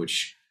country,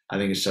 which I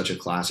think is such a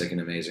classic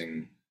and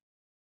amazing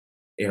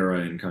era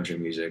in country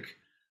music.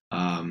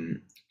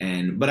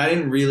 But I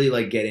didn't really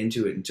like get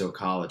into it until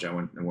college. I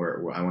went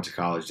to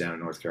college down in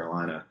North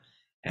Carolina,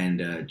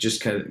 and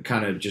just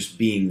kind of just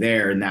being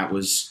there, and that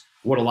was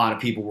what a lot of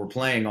people were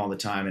playing all the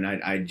time, and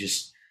I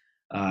just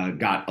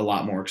got a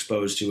lot more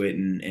exposed to it,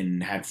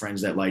 and had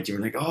friends that liked it,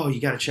 and were like, oh, you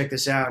got to check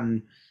this out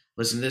and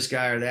listen to this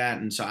guy or that,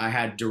 and so I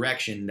had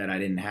direction that I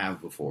didn't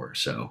have before.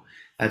 So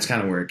that's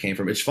kind of where it came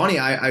from. It's funny.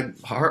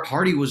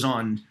 Hardy was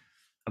on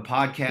a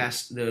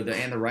podcast, the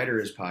And the Writer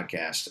Is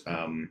podcast,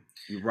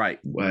 Right.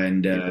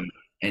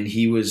 and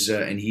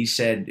he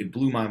said it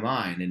blew my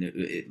mind, and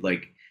it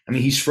like, I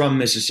mean, he's from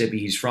Mississippi,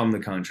 he's from the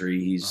country,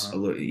 he's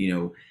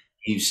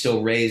he's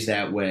still raised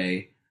that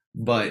way,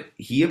 but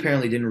he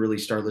apparently didn't really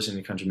start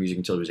listening to country music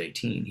until he was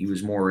 18. He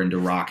was more into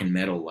rock and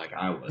metal like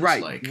I was.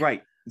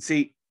 Right.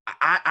 See,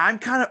 I'm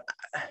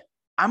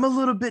a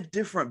little bit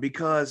different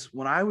because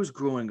when I was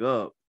growing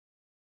up,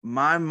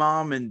 my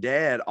mom and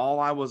dad, all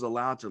I was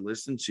allowed to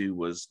listen to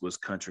was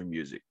country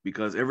music,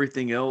 because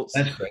everything else,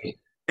 That's great.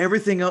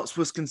 everything else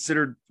was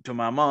considered to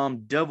my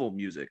mom devil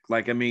music.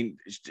 Like, I mean,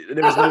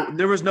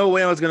 there was no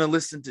way I was going to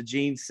listen to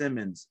Gene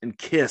Simmons and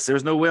Kiss. There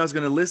was no way I was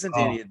going to listen to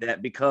any of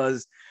that,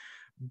 because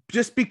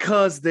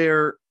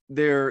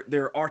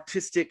their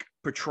artistic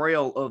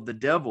portrayal of the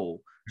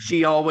devil,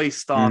 she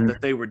always thought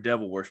that they were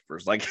devil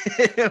worshippers. Like,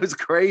 it was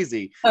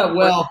crazy.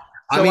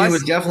 I mean, it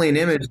was definitely an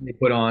image they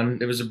put on.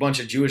 There was a bunch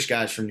of Jewish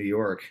guys from New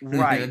York.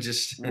 Right.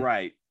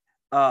 Right.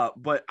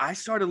 But I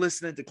started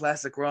listening to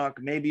classic rock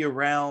maybe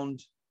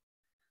around,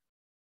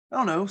 I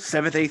don't know,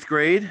 7th, 8th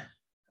grade,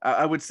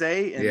 I would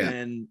say. And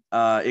then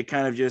it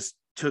kind of just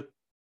took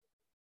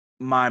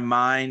my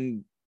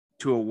mind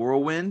to a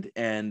whirlwind.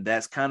 And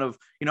that's kind of,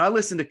 I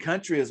listen to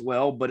country as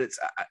well, but it's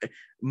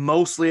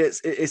mostly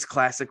it's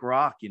classic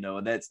rock.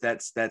 That's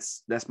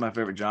my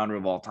favorite genre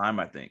of all time,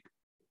 I think.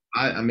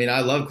 I mean,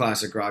 I love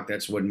classic rock.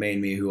 That's what made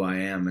me who I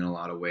am in a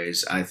lot of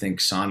ways. I think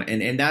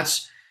and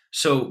that's,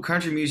 so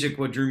country music,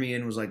 what drew me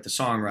in was like the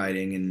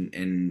songwriting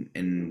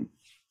and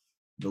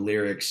the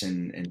lyrics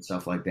and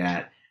stuff like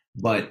that.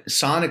 But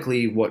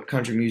sonically, what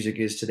country music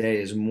is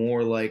today is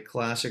more like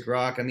classic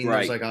rock. I mean,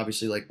 there's like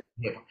obviously like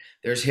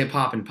there's hip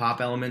hop and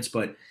pop elements,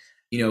 but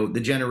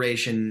the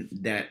generation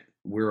that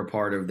we're a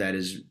part of that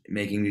is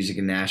making music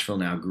in Nashville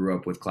now grew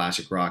up with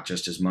classic rock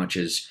just as much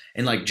as,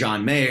 and like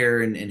John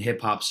Mayer and hip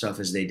hop stuff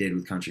as they did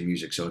with country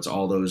music. So it's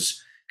all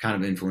those kind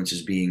of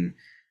influences being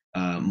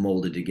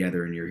molded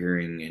together, and you're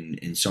hearing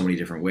in so many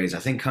different ways. I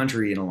think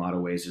country in a lot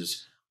of ways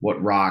is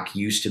what rock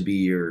used to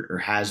be or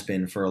has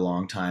been for a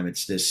long time.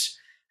 It's this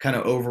kind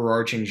of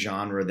overarching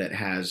genre that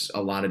has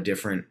a lot of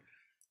different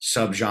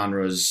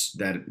subgenres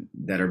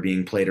that are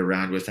being played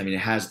around with. I mean, it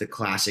has the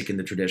classic and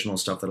the traditional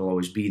stuff that'll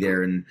always be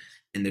there, and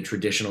the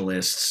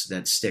traditionalists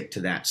that stick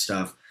to that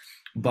stuff.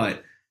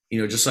 But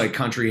just like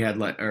country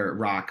had or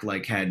rock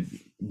had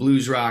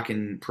blues rock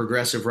and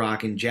progressive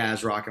rock and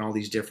jazz rock and all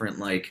these different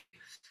like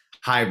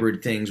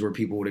hybrid things where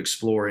people would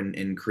explore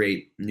and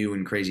create new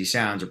and crazy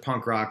sounds, or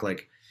punk rock.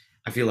 Like,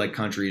 I feel like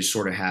country is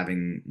sort of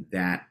having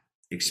that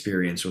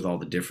experience with all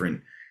the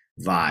different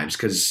vibes,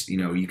 because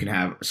you can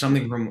have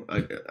something from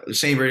the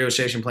same radio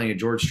station playing a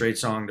George Strait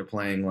song to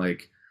playing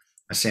like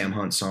a Sam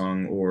Hunt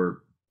song,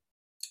 or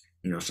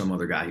some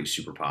other guy who's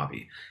super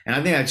poppy. And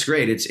I think that's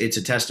great. It's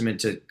a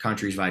testament to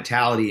country's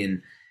vitality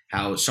and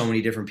how so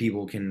many different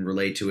people can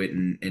relate to it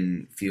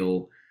and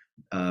feel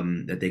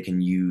that they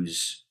can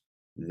use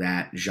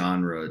that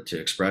genre to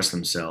express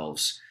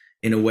themselves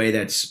in a way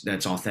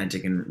that's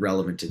authentic and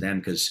relevant to them.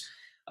 Because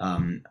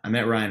I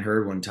met Ryan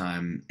Hurd one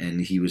time,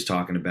 and he was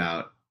talking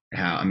about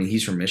how, I mean,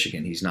 he's from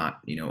Michigan. He's not,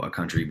 a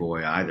country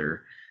boy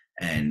either.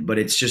 But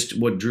it's just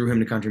what drew him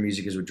to country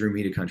music is what drew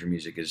me to country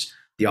music is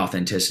the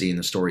authenticity and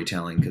the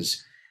storytelling.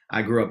 Because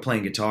I grew up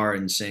playing guitar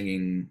and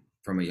singing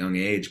from a young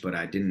age, but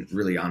I didn't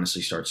really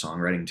honestly start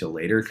songwriting until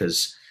later,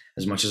 because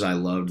as much as I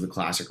loved the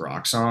classic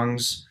rock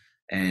songs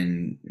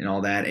and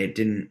all that, I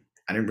didn't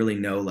really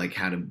know like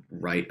how to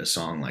write a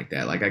song like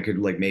that. Like I could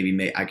like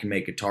I can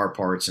make guitar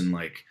parts and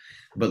like,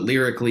 but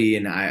lyrically,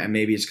 and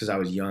maybe it's because I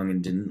was young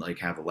and didn't like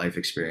have a life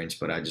experience,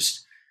 but I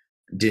just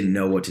didn't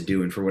know what to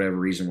do. And for whatever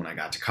reason, when I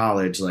got to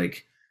college,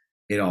 like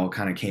it all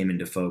kind of came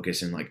into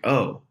focus, and like,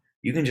 oh,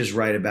 you can just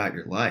write about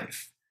your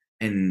life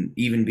and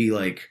even be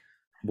like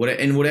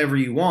whatever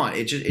you want.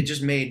 It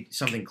just made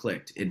something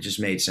clicked. It just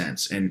made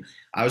sense. And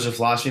I was a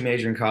philosophy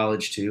major in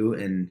college too.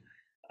 And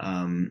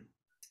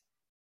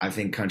I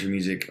think country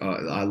music,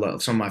 I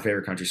love some of my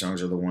favorite country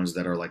songs are the ones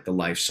that are like the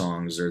life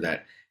songs, or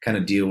that kind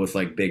of deal with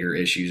like bigger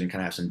issues and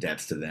kind of have some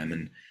depth to them.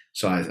 And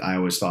so I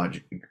always thought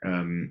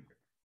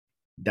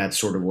that's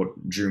sort of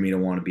what drew me to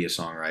want to be a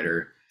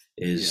songwriter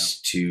is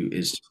to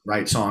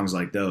write songs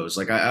like those.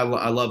 Like I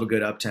love a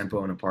good up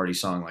tempo and a party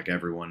song like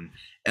everyone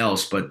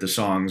else, but the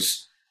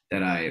songs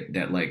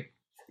that like,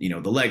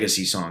 the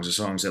legacy songs, the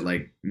songs that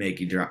like make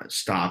you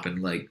stop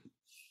and like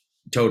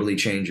totally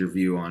change your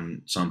view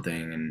on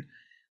something. And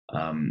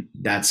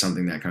that's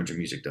something that country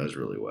music does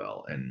really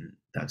well. And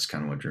that's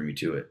kind of what drew me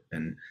to it.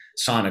 And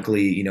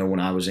sonically, when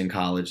I was in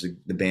college,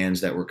 the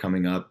bands that were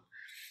coming up,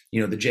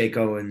 the Jake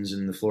Owens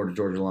and the Florida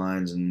Georgia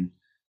Lines and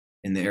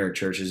the Eric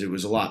Churches, there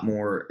was a lot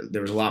more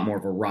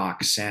of a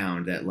rock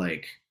sound that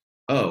like,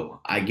 oh,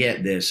 I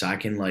get this.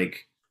 I'd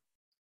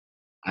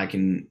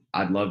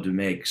love to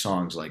make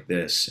songs like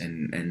this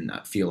and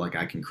feel like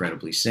I can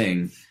credibly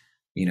sing,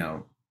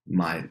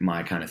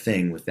 my kind of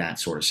thing with that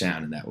sort of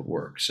sound, and that would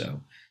work.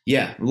 So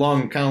yeah,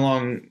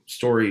 long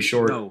story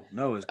short,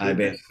 No, it's I good,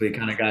 man. basically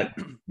kind of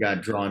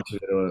got drawn to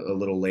it a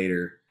little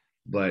later,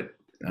 but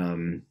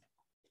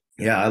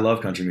yeah, I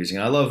love country music.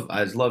 And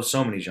I love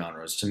so many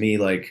genres. To me,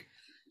 like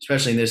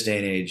especially in this day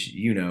and age,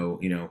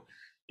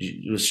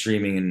 with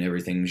streaming and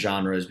everything,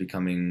 genre is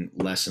becoming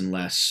less and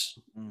less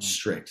Mm,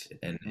 strict,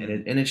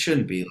 mm, and it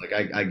shouldn't be. Like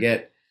I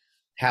get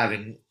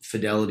having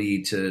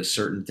fidelity to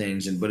certain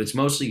things, but it's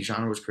mostly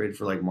genre was created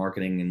for like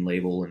marketing and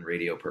label and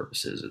radio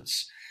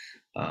purposes.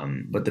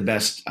 But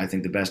I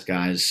think the best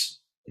guys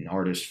and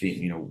artists,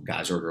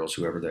 guys or girls,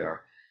 whoever they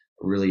are,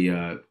 really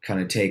kind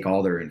of take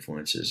all their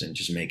influences and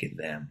just make it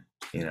them,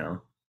 you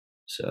know.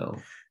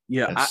 So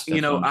yeah,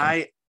 that's what I'm trying.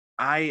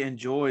 I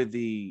enjoy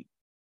the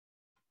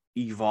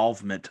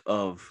evolvement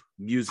of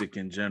music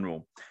in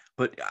general,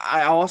 but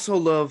I also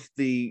love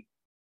the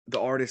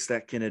artists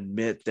that can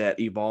admit that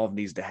evolve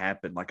needs to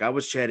happen. Like I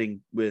was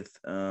chatting with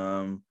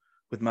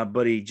my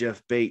buddy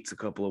Jeff Bates a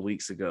couple of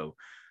weeks ago,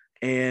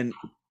 and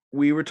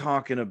we were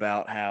talking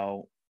about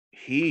how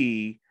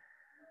he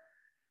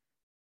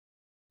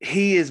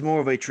he is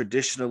more of a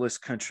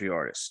traditionalist country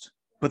artist,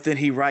 but then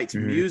he writes Mhm.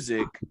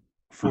 music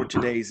for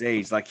today's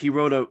age. Like he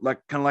wrote a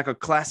like kind of like a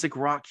classic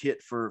rock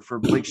hit for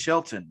Blake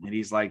Shelton, and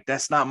he's like,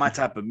 that's not my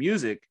type of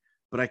music,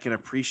 but I can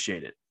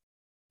appreciate it.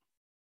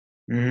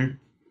 Mhm.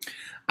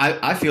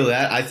 I feel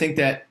that. I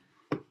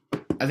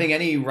think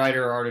any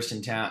writer or artist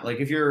in town, like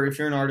if you're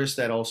an artist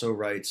that also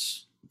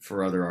writes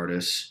for other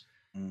artists,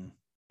 Mm,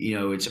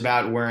 it's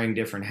about wearing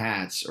different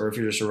hats. Or if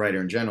you're just a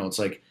writer in general, it's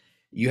like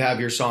you have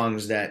your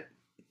songs that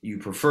you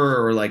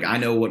prefer, or like I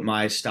know what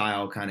my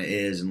style kind of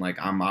is, and like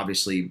I'm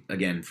obviously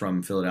again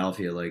from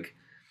Philadelphia. Like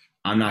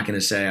I'm not going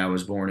to say I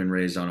was born and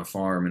raised on a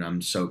farm and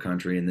I'm so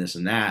country and this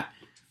and that,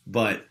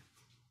 but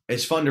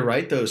it's fun to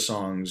write those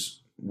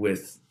songs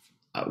with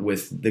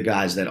the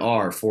guys that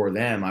are for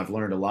them. I've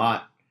learned a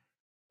lot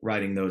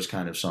writing those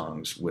kind of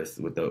songs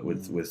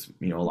mm, with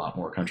a lot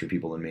more country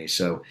people than me.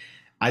 So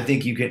I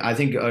think you can. I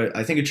think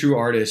a true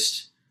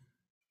artist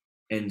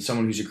and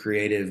someone who's a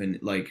creative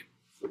and like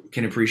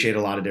can appreciate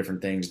a lot of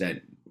different things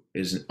that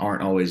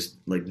aren't always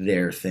like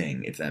their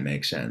thing, if that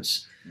makes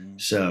sense. mm.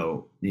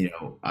 So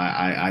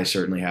I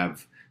certainly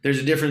have. There's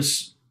a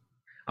difference.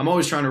 I'm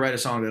always trying to write a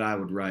song that I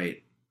would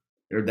write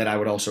or that I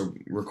would also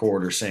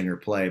record or sing or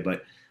play.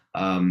 But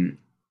um,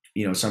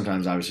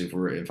 sometimes obviously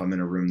if I'm in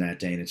a room that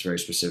day and it's very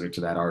specific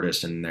to that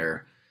artist and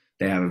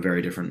they have a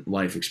very different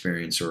life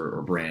experience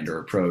or brand or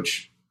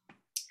approach,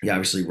 you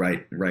obviously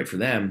write for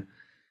them.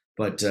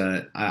 But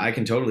I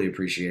can totally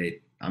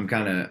appreciate. I'm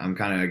kind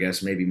of I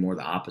guess maybe more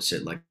the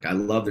opposite. Like I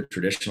love the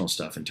traditional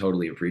stuff and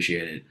totally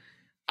appreciate it.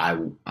 I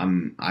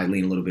lean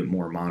a little bit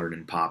more modern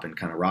and pop and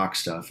kind of rock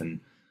stuff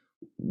and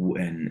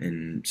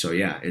so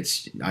yeah,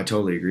 it's I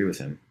totally agree with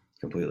him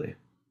completely.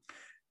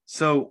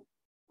 So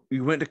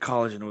you went to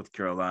college in North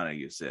Carolina,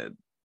 you said,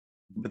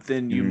 but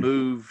then you Mhm.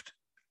 moved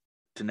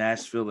to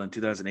Nashville in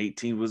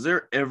 2018. Was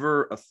there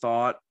ever a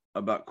thought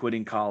about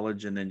quitting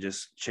college and then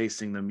just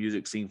chasing the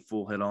music scene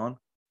full head on?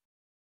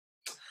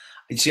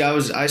 You see,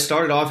 I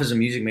started off as a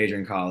music major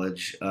in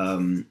college.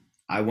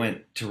 I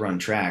went to run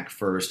track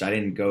first. I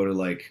didn't go to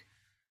like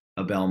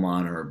a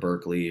Belmont or a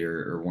Berkeley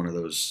or one of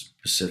those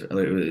specific.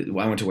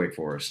 I went to Wake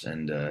Forest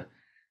and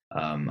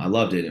I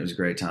loved it. It was a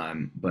great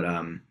time, but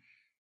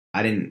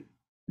I didn't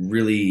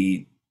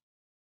really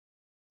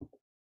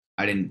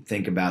I didn't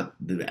think about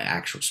the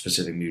actual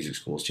specific music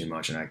schools too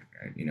much, and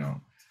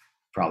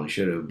probably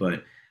should have.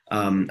 But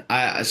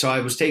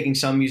I was taking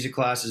some music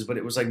classes, but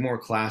it was like more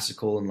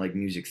classical and like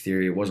music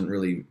theory. It wasn't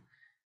really.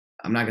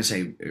 I'm not gonna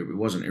say it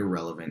wasn't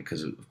irrelevant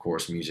because of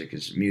course music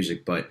is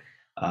music, but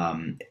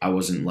I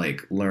wasn't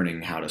like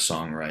learning how to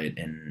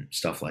songwrite and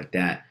stuff like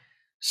that.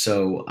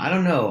 So I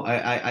don't know.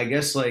 I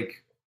guess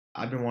like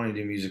I've been wanting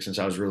to do music since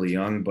I was really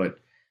young, but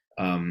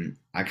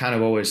I kind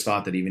of always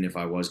thought that even if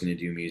I was going to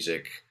do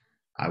music,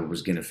 I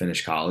was going to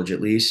finish college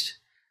at least.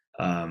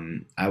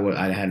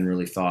 I hadn't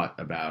really thought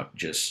about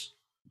just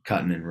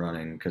cutting and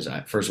running because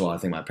first of all I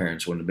think my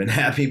parents wouldn't have been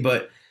happy,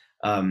 but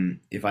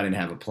if I didn't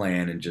have a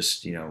plan and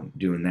just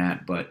doing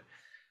that. But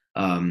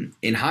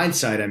in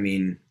hindsight, I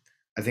mean,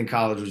 I think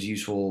college was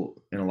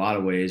useful in a lot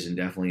of ways, and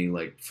definitely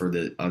like for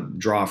the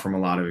draw from a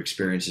lot of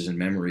experiences and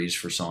memories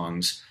for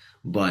songs.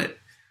 But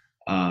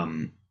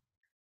um,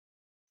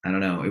 I don't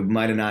know, it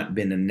might have not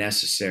been a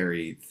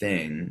necessary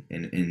thing,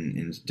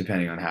 in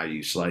depending on how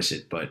you slice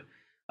it. But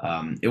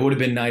it would have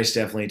been nice,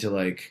 definitely, to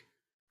like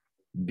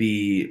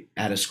be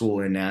at a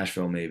school in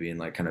Nashville, maybe, and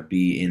like kind of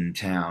be in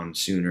town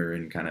sooner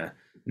and kind of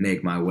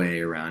make my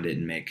way around it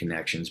and make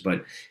connections.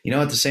 But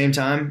at the same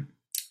time,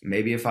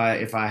 maybe if I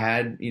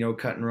had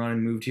cut and run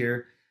and moved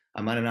here,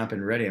 I might have not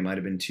been ready. I might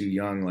have been too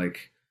young,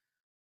 like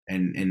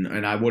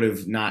and I would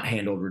have not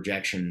handled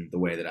rejection the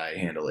way that I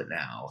handle it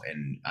now,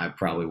 and I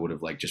probably would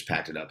have like just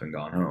packed it up and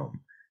gone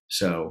home.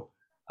 So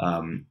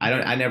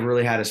I never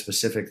really had a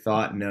specific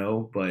thought,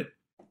 no, but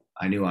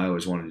I knew I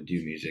always wanted to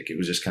do music. It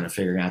was just kind of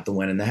figuring out the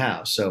when and the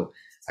how. So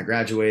I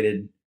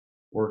graduated,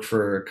 worked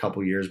for a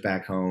couple years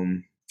back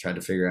home, tried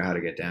to figure out how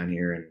to get down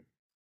here, and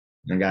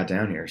I got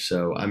down here.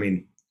 So, I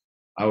mean,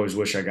 I always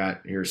wish I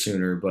got here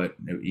sooner, but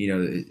you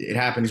know, it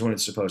happens when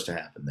it's supposed to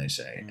happen, they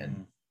say.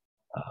 And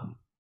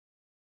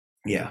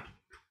yeah.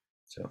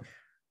 So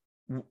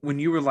when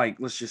you were like,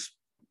 let's just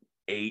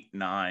 8,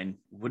 9,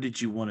 what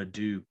did you want to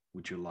do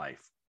with your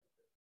life?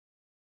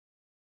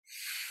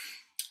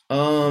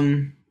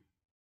 I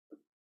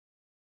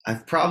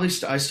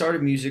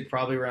started music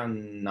probably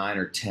around 9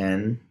 or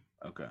 10.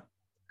 Okay.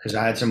 Because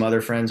I had some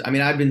other friends. I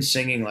mean, I'd been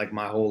singing like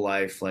my whole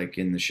life, like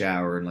in the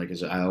shower, and like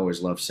I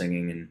always loved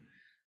singing. And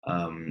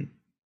I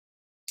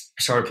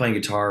started playing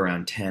guitar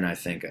around 10, I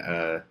think, 10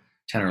 or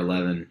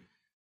 11.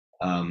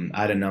 I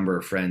had a number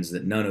of friends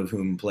that none of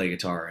whom play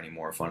guitar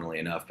anymore, funnily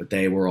enough, but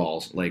they were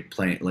all like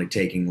playing, like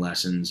taking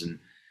lessons. And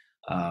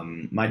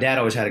my dad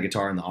always had a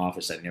guitar in the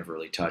office that he never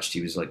really touched.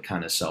 He was like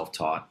kind of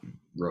self-taught,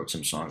 wrote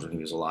some songs when he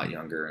was a lot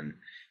younger,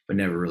 but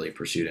never really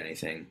pursued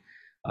anything.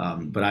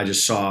 But I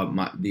just saw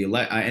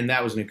and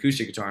that was an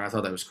acoustic guitar, and I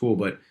thought that was cool.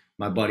 But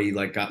my buddy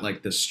like got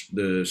like the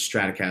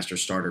Stratocaster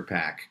starter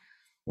pack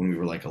when we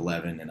were like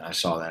 11, and I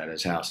saw that at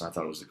his house, and I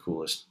thought it was the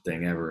coolest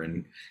thing ever.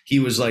 And he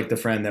was like the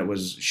friend that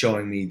was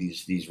showing me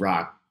these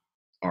rock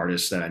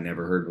artists that I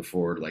never heard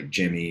before, like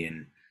Jimmy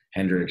and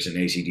Hendrix and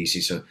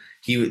AC/DC. So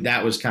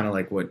that was kind of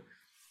like what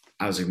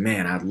I was like,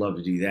 man, I'd love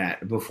to do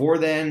that. Before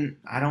then,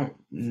 I don't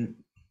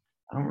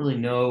really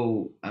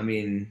know. I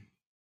mean,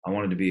 I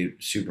wanted to be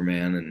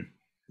Superman, and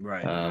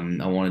right.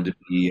 I wanted to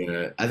be.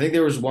 I think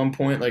there was one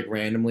point, like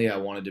randomly, I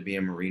wanted to be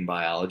a marine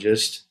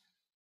biologist.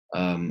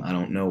 I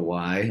don't know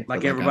why.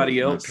 Like everybody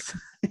else.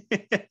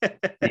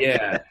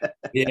 Yeah.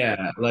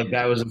 Like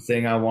that was the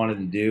thing I wanted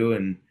to do,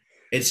 and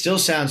it still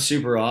sounds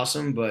super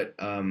awesome. But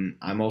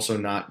I'm also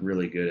not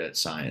really good at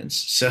science.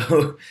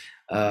 So,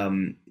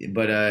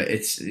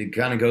 it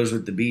kind of goes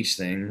with the beach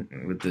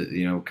thing, with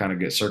the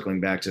kind of circling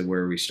back to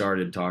where we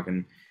started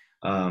talking.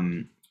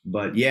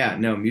 But yeah,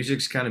 no,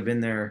 music's kind of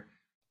been there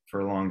for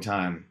a long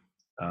time.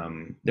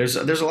 There's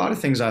a lot of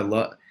things I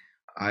love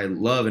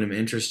and am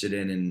interested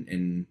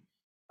in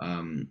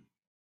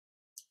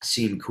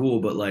seem cool,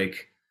 but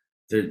like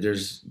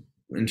there's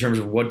in terms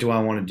of what do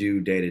I want to do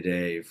day to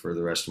day for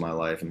the rest of my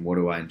life, and what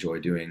do I enjoy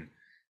doing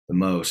the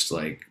most,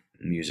 like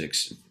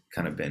music's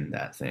kind of been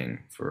that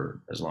thing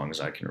for as long as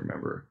I can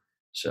remember.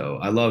 So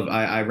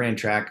I ran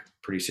track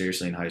pretty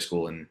seriously in high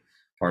school and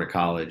part of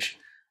college.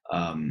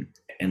 And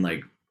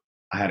like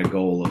I had a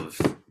goal of,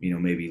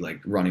 maybe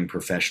like running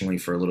professionally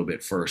for a little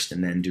bit first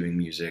and then doing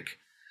music,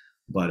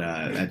 but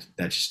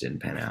that just didn't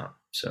pan out.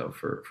 So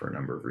for a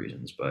number of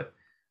reasons, but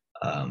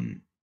we're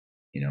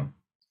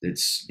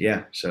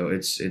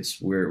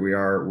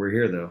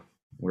here though.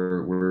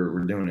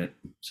 We're doing it.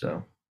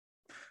 So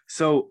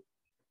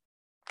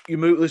you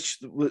move.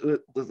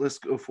 Let's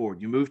go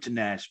forward. You moved to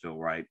Nashville,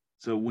 right?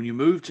 So when you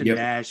moved to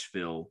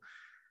Nashville,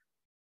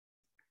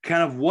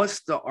 kind of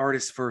what's the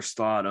artist's first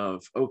thought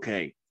of,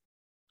 okay,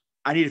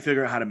 I need to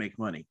figure out how to make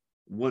money.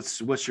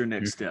 What's your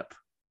next step?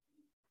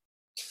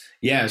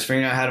 Yeah, it's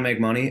figuring out how to make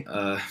money,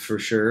 for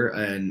sure,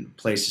 and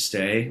place to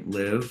stay,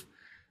 live.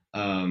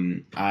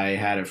 I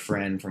had a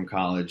friend from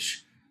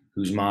college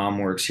whose mom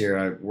works here.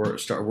 I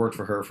worked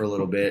for her for a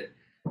little bit,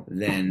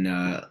 then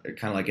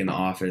kind of like in the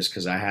office,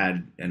 because I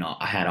had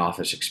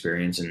office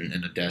experience and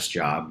a desk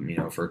job,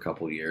 for a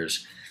couple of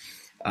years.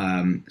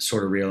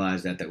 Sort of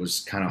realized that was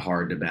kind of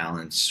hard to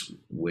balance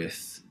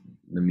with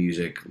the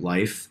music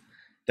life.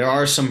 There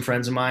are some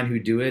friends of mine who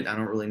do it. I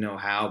don't really know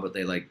how, but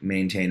they like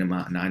maintain a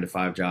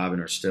 9-to-5 job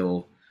and are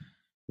still,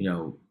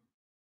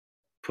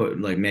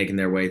 making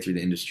their way through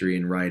the industry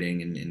and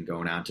writing and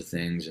going out to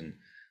things. And,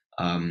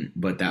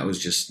 but that was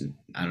just,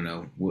 I don't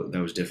know,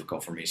 that was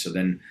difficult for me. So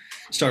then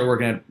started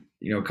working at,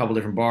 a couple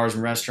different bars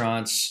and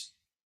restaurants.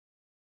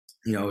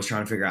 I was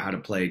trying to figure out how to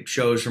play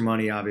shows for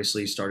money,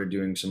 obviously. Started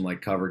doing some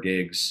like cover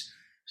gigs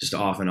just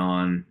off and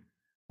on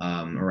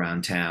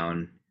around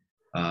town.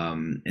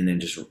 And then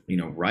just,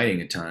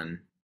 writing a ton,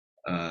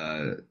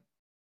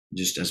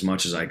 just as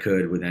much as I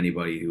could with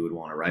anybody who would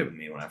want to write with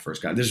me when I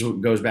first got. This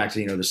goes back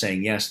to, the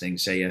saying yes thing,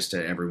 say yes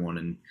to everyone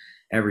and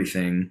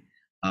everything.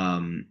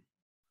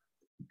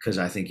 Because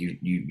I think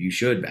you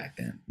should back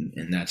then.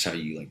 And that's how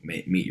you like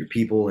meet your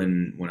people.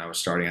 And when I was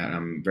starting out,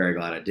 I'm very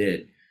glad I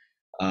did.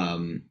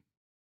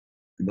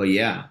 But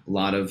yeah, a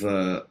lot of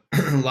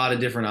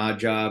different odd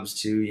jobs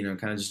too,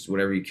 kind of just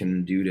whatever you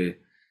can do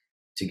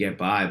to get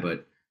by.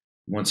 But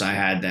once I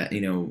had that,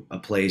 a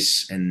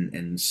place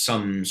and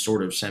some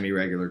sort of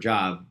semi-regular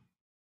job,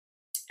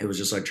 it was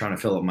just like trying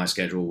to fill up my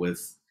schedule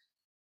with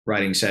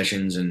writing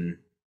sessions and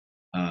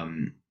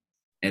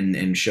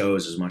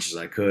shows as much as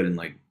I could. And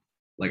like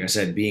I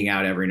said, being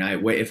out every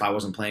night. If I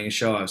wasn't playing a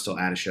show, I was still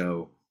at a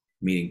show,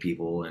 meeting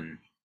people. And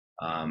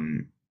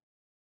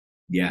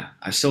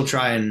I still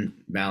try and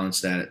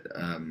balance that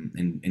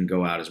and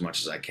go out as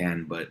much as I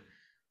can. But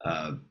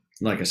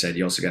like I said,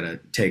 you also got to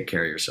take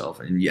care of yourself,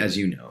 and as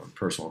you know,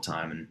 personal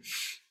time.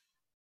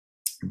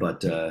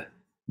 But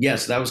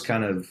yes, that was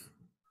kind of.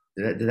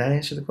 Did that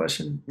answer the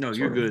question? No,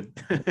 you're good.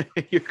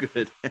 You're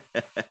good.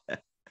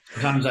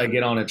 Sometimes I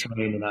get on a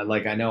train and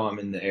I know I'm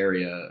in the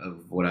area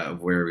of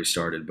where we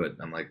started, but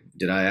I'm like,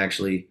 did I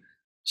actually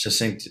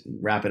succinct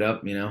wrap it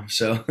up?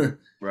 So,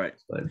 Right.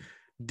 but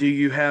Do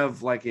you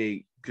have like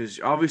because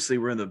obviously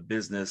we're in the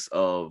business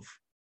of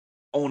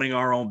owning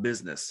our own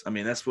business. I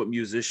mean, that's what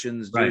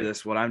musicians do. right.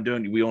 That's what I'm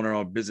doing. We own our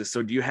own business.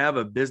 So do you have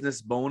a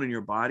business bone in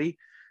your body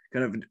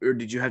kind of, or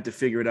did you have to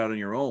figure it out on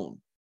your own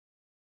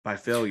by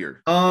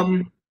failure?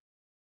 Um,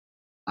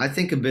 I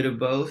think a bit of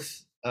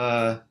both.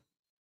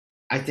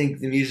 I think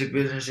the music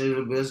business is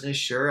a business.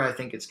 Sure, I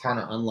think it's kind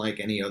of unlike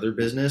any other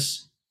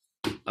business.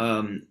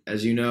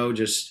 As you know,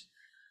 just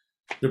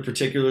the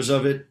particulars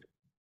of it.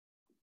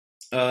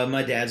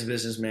 My dad's a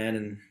businessman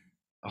and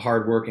a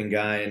hardworking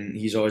guy, and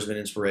he's always been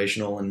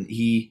inspirational. And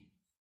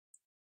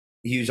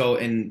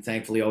and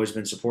thankfully always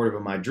been supportive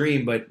of my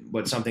dream.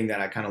 But something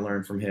that I kind of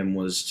learned from him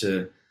was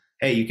to,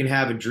 hey, you can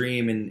have a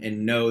dream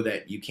and know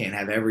that you can't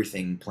have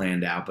everything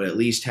planned out, but at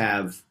least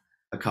have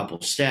a couple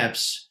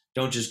steps.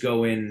 Don't just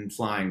go in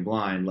flying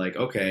blind. Like,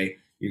 okay,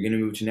 you're going to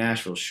move to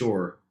Nashville,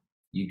 sure,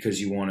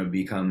 because you want to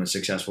become a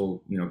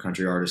successful,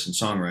 country artist and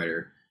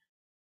songwriter.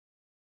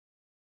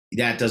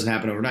 That doesn't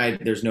happen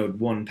overnight. There's no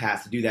one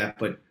path to do that,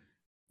 but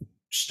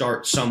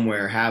start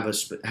somewhere. Have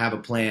a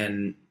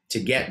plan to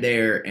get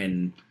there,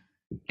 and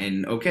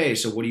okay,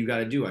 so what do you got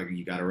to do?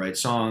 You got to write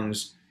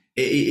songs.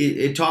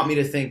 It taught me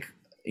to think,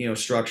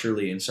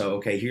 structurally, and so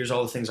okay, here's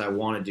all the things I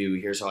want to do.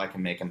 Here's how I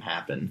can make them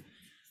happen.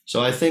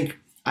 So I think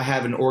I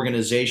have an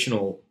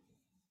organizational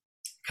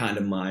kind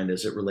of mind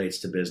as it relates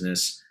to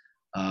business.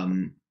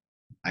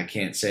 I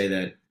can't say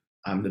that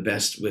I'm the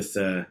best with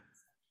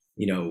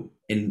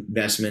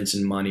investments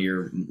and money,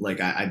 or like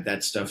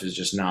that stuff is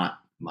just not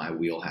my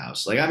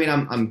wheelhouse. Like, I mean,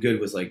 I'm good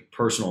with like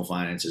personal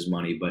finances,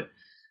 money, but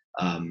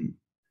um,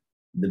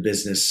 the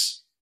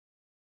business,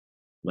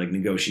 like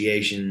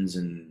negotiations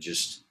and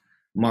just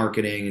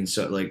marketing, and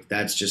so like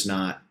that's just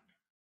not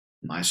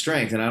my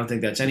strength, and I don't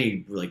think that's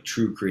any like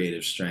true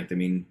creative strength. I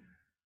mean,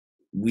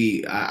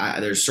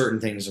 there's certain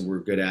things that we're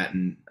good at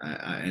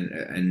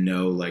and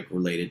know, like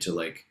related to,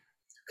 like,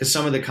 because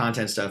some of the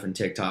content stuff in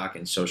TikTok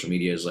and social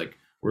media is like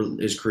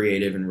is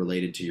creative and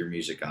related to your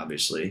music.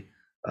 Obviously,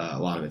 a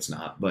lot of it's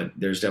not, but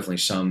there's definitely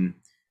some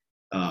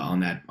on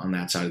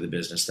that side of the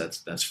business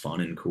that's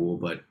fun and cool.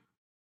 But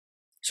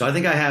so I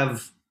think I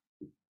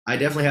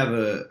definitely have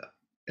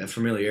a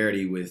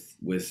familiarity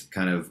with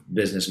kind of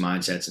business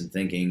mindsets and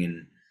thinking,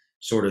 and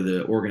sort of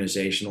the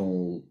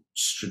organizational,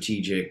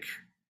 strategic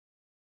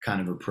kind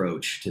of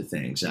approach to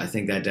things. And I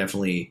think that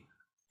definitely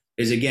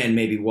is, again,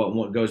 maybe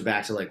what goes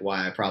back to like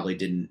why I probably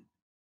didn't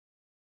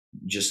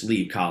just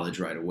leave college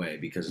right away,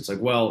 because it's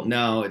like, well,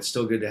 no, it's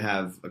still good to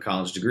have a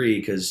college degree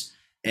because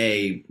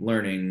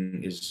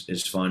learning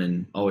is fun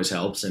and always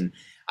helps. And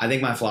I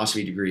think my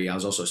philosophy degree, I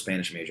was also a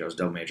Spanish major, I was a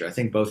double major. I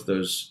think both of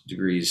those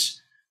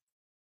degrees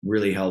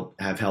really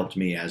have helped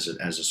me as a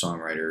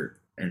songwriter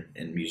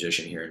and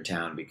musician here in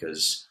town,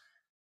 because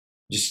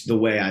just the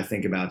way I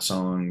think about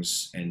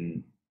songs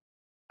and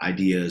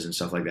ideas and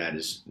stuff like that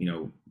is,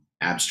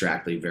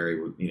 abstractly very,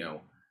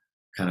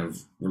 kind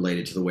of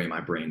related to the way my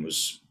brain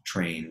was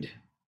trained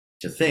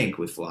to think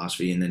with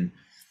philosophy. And then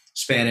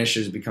Spanish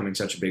is becoming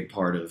such a big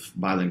part of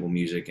bilingual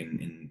music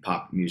and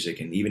pop music,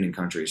 and even in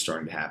country is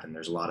starting to happen.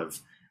 There's a lot of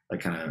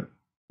like kind of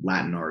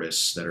Latin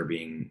artists that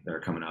are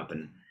coming up,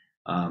 and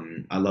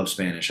I love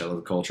Spanish. I love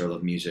the culture. I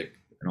love music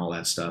and all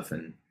that stuff.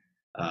 And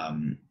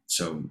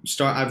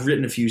I've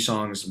written a few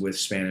songs with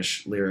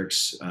Spanish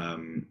lyrics,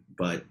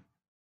 but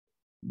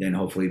then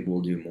hopefully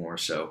we'll do more.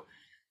 So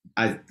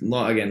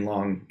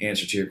long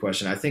answer to your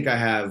question. I think I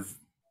have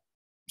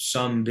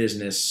some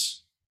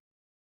business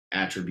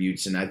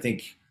attributes, and I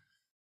think,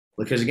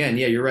 because again,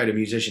 yeah, you're right. A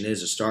musician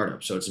is a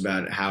startup, so it's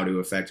about how to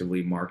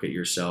effectively market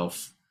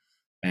yourself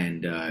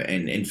and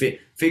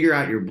figure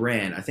out your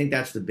brand. I think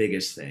that's the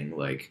biggest thing.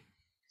 Like,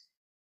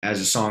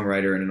 as a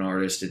songwriter and an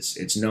artist,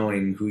 it's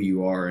knowing who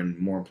you are, and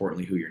more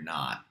importantly, who you're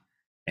not,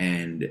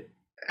 and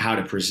how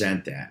to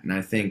present that. And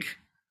I think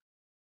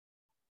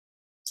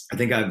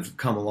I've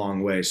come a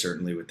long way,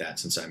 certainly, with that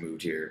since I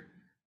moved here,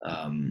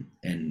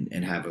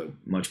 and have a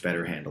much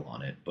better handle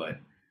on it. But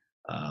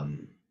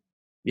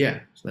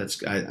yeah, so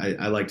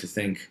I like to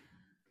think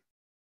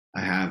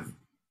I have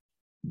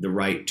the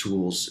right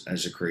tools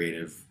as a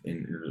creative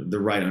and the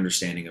right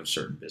understanding of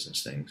certain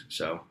business things.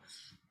 So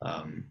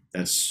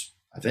that's,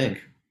 I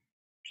think,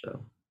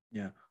 so.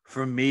 Yeah.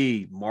 For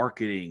me,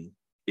 marketing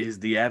is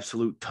the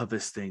absolute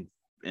toughest thing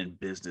in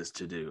business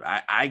to do.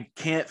 I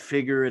can't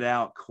figure it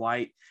out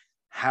quite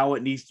how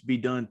it needs to be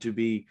done to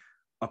be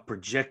a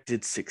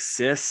projected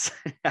success.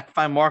 I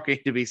find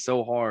marketing to be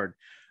so hard.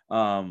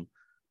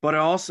 But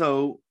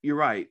also, you're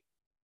right.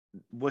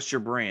 What's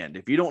your brand?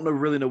 If you don't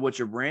really know what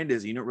your brand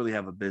is, you don't really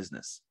have a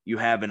business. You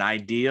have an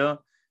idea,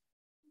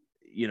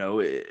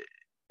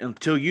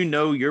 until you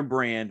know your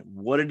brand,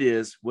 what it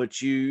is, what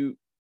you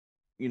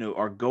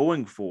are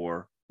going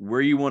for,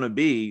 where you want to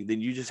be, then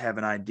you just have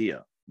an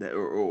idea that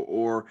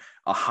or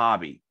a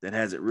hobby that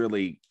hasn't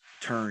really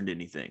turned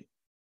anything.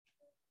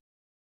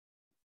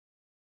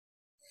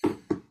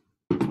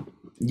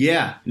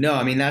 Yeah, no,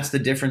 I mean that's the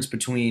difference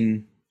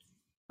between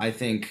I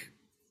think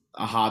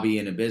a hobby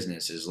and a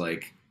business is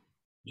like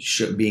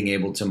being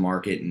able to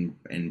market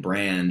and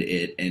brand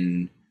it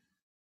and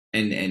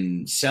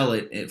sell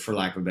it for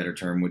lack of a better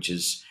term, which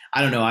is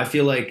I don't know. I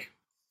feel like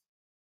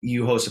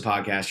you host a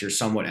podcast, you're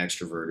somewhat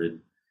extroverted.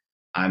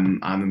 I'm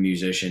a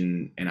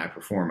musician and I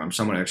perform. I'm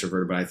somewhat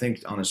extroverted, but I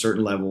think on a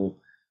certain level,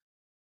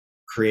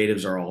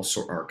 creatives are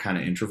also are kind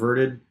of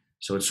introverted.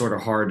 So it's sort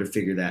of hard to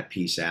figure that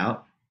piece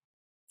out.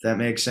 If that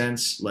makes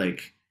sense.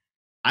 Like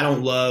I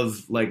don't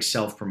love like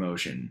self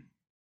promotion.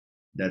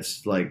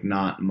 That's like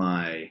not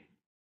my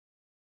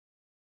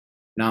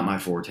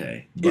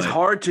forte. It's But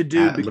hard to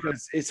do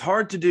because it's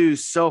hard to do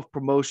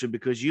self-promotion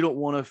because you don't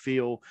want to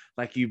feel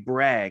like you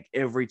brag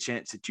every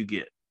chance that you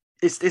get.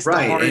 It's the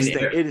right, hardest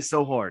thing. It is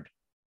so hard.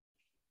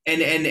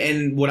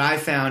 and what I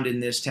found in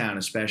this town,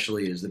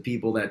 especially, is the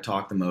people that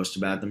talk the most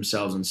about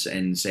themselves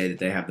and say that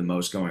they have the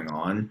most going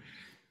on,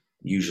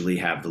 usually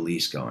have the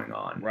least going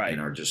on, Right.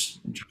 and are just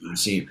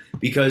seem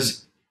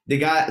because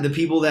the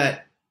people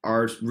that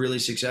are really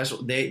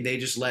successful, they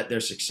just let their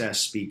success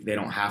speak. They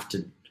don't have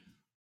to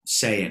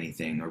say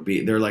anything or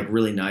be. They're like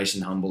really nice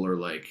and humble, or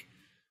like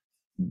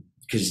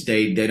because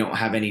they don't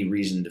have any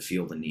reason to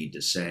feel the need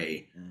to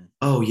say,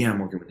 oh yeah, I'm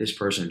working with this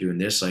person, I'm doing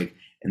this, like,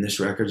 and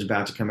this record's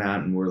about to come out,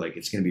 and we're like,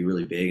 it's going to be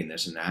really big, and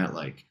this and that.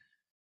 Like,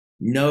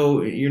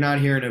 no, you're not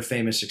hearing a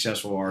famous,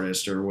 successful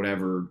artist or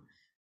whatever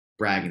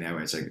bragging that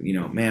way. It's like,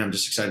 man, I'm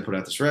just excited to put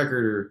out this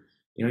record, or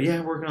yeah,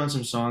 I'm working on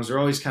some songs. They're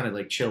always kind of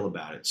like chill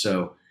about it.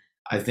 So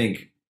I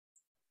think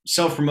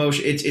self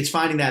promotion, it's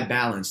finding that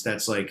balance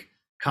that's like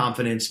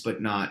confidence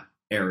but not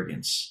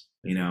arrogance,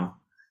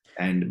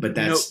 but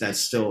that's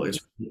still it's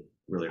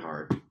really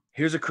hard.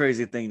 Here's a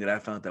crazy thing that I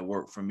found that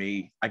worked for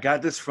me. I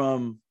got this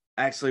from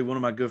actually one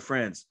of my good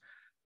friends.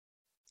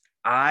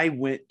 I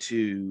went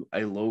to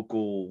a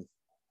local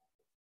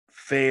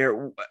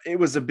fair. It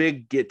was a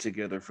big get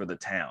together for the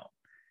town.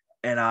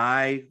 And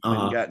I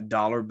got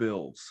dollar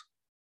bills.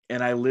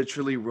 And I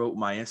literally wrote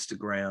my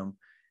Instagram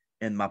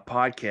and my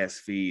podcast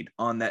feed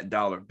on that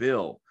dollar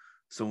bill.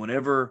 So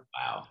whenever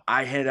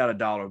I handed out a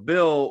dollar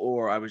bill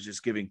or I was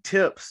just giving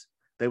tips,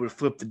 they would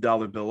flip the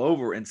dollar bill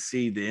over and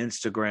see the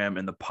Instagram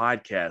and the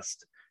podcast,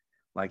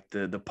 like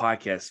the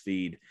podcast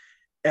feed.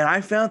 And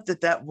I found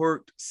that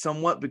worked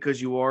somewhat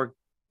because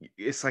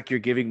it's like you're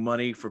giving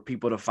money for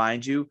people to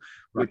find you,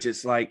 which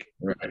is like,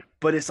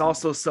 but it's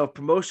also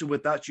self-promotion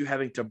without you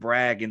having to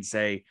brag and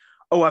say,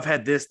 oh, I've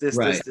had this, this.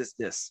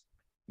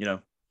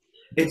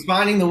 It's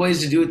finding the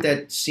ways to do it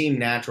that seem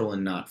natural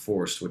and not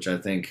forced, which I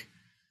think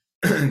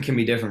can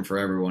be different for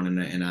everyone.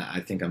 And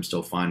I think I'm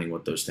still finding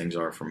what those things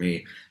are for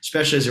me,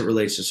 especially as it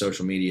relates to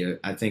social media.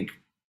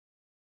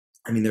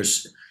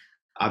 There's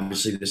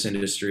obviously this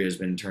industry has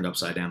been turned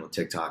upside down with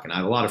TikTok, and I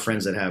have a lot of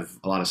friends that have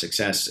a lot of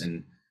success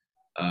and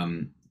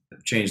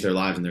have changed their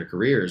lives and their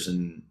careers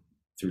and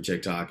through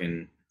TikTok.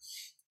 And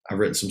I've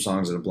written some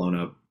songs that have blown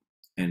up,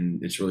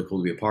 and it's really cool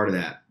to be a part of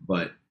that.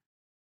 But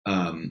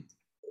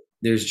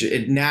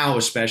now,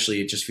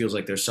 especially, it just feels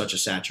like there's such a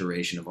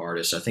saturation of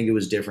artists. I think it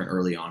was different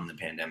early on in the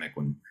pandemic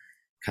when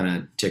kind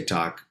of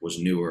TikTok was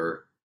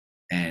newer,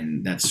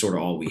 and that's sort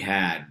of all we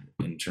had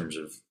in terms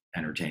of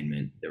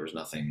entertainment. There was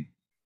nothing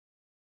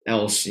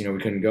else, we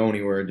couldn't go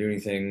anywhere, do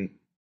anything.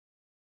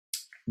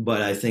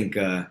 But I think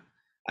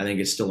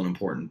it's still an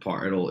important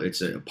part.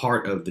 It's a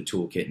part of the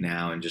toolkit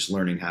now, and just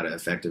learning how to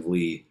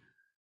effectively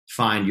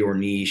find your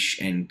niche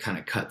and kind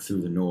of cut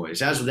through the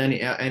noise. As with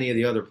any of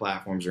the other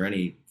platforms or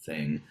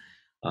anything,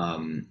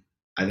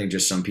 I think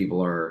just some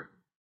people are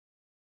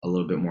a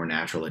little bit more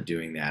natural at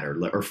doing that,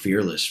 or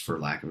fearless, for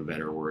lack of a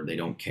better word. They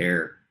don't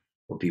care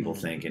what people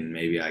think, and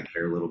maybe I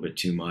care a little bit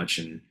too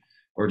much,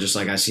 or just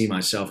like I see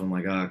myself, I'm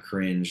like,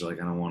 cringe,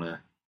 like I don't want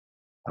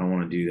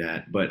to do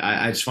that. But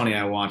it's funny.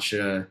 I watched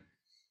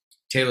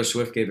Taylor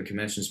Swift gave a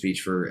commencement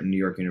speech for New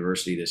York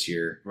University this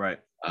year, right?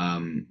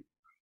 And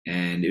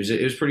it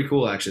was pretty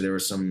cool, actually. There were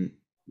some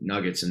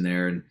nuggets in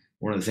there, and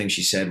one of the things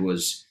she said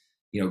was,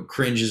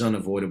 cringe is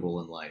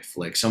unavoidable in life.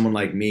 Like someone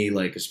like me,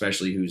 like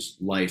especially whose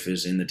life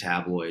is in the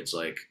tabloids,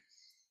 like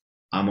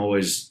I'm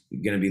always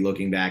going to be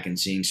looking back and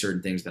seeing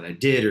certain things that I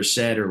did or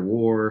said or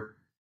wore,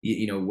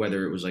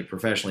 whether it was like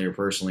professionally or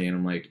personally, and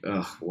I'm like,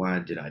 why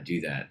did I do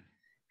that?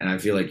 And I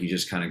feel like you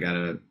just kind of got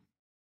to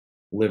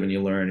live and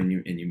you learn and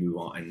you move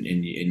on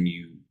and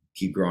you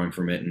keep growing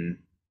from it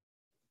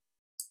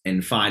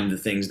and find the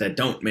things that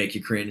don't make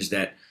you cringe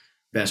that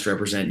best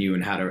represent you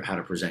and how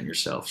to present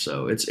yourself.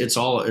 So it's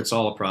all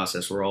a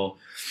process. We're all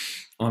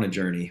on a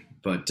journey,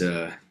 but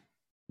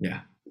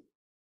yeah.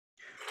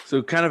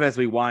 So kind of as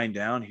we wind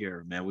down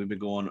here, man, we've been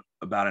going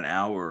about an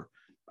hour.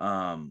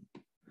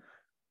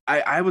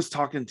 I was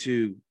talking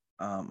to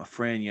a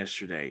friend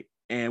yesterday,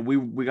 and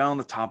we got on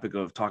the topic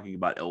of talking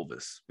about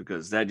Elvis,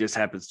 because that just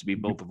happens to be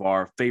both of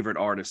our favorite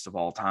artists of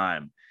all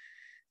time.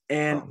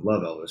 And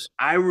love Elvis.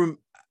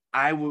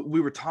 We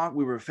were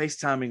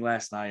FaceTiming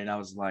last night, and I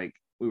was like,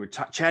 we were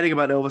chatting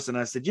about Elvis, and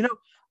I said,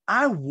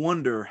 I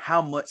wonder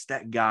how much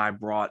that guy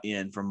brought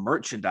in from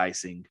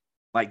merchandising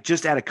like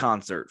just at a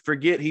concert.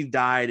 Forget he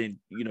died and,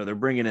 you know, they're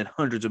bringing in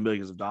hundreds of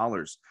millions of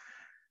dollars.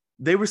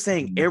 They were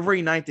saying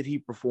every night that he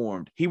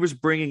performed, he was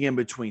bringing in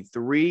between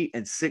 $3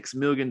 and $6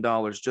 million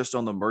just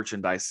on the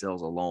merchandise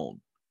sales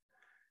alone.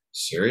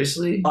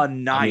 Seriously? A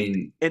night. I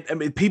mean, and I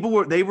mean, people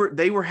were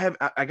having,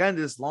 I got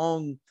into this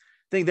long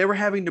thing. They were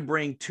having to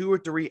bring 2 or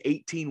 3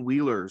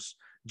 18-wheelers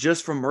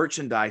just for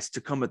merchandise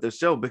to come at the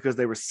show because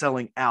they were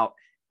selling out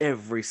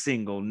every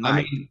single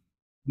night. I mean,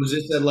 was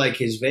this at like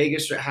his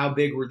Vegas? Or how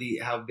big were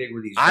these I'm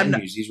venues?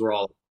 not, These were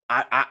all.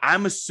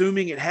 I'm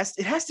assuming it has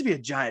to be a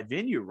giant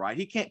venue, right?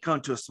 He can't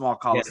come to a small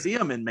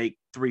coliseum and make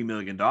 $3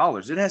 million.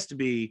 It has to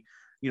be,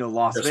 you know,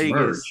 Las Vegas,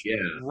 merge, yeah,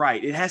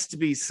 right? It has to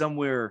be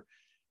somewhere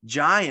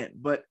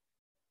giant. But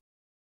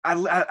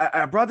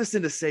I brought this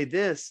in to say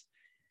this.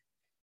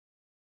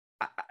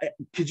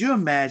 Could you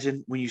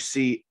imagine when you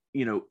see,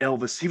 you know,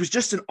 Elvis? He was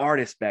just an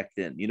artist back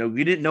then. You know,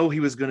 you didn't know he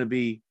was going to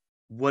be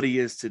what he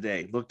is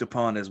today, looked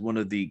upon as one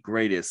of the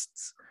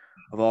greatest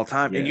of all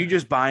time. Yeah. And you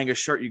just buying a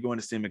shirt, you're going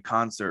to see him in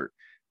concert.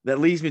 That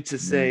leads me to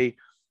say,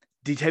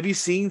 have you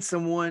seen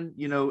someone,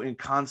 you know, in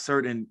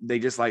concert and they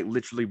just like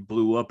literally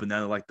blew up and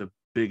they're like the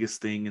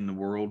biggest thing in the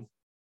world?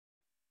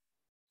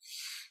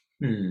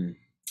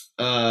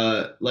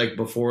 Like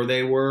before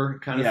they were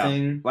kind of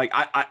thing. Like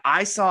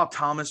I saw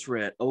Thomas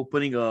Rhett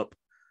opening up.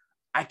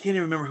 I can't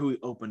even remember who he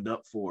opened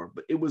up for,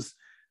 but it was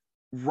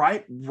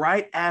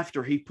right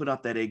after he put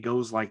out that It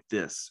Goes Like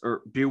This,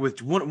 or Beer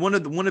with one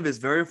of his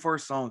very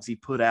first songs he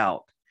put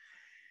out.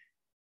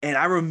 And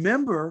I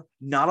remember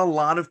not a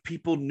lot of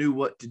people knew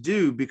what to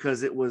do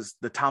because it was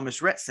the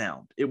Thomas Rhett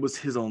sound. It was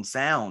his own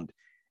sound.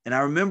 And I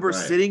remember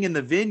sitting in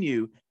the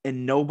venue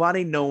and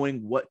nobody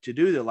knowing what to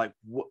do. They're like,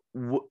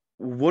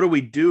 what are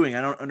we doing?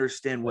 I don't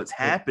understand what's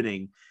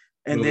happening.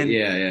 And then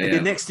the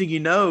next thing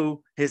you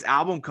know, his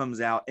album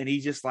comes out and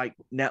he just like,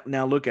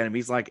 now look at him.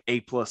 He's like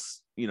A+,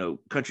 you know,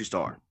 country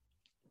star.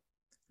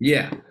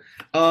 Yeah.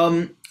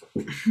 I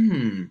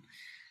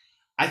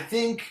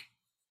think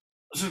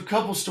there's a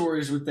couple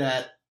stories with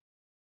that.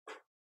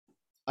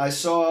 I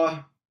saw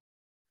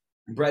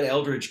Brett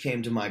Eldredge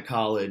came to my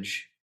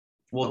college.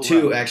 Well,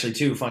 two.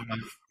 Funny.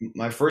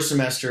 My first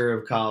semester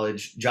of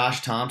college,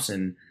 Josh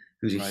Thompson,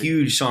 who's a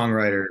huge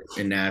songwriter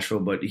in Nashville,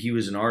 but he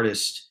was an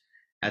artist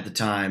at the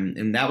time.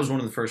 And that was one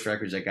of the first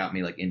records that got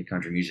me like into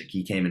country music.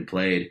 He came and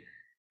played,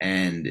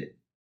 and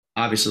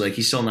obviously like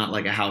he's still not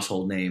like a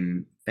household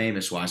name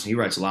famous wise. And he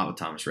writes a lot with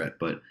Thomas Rhett,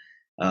 but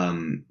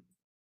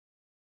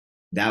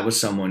that was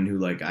someone who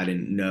like I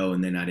didn't know.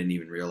 And then I didn't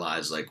even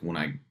realize like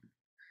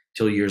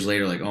till years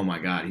later, like, oh my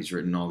God, he's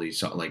written all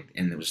these, like,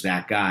 and it was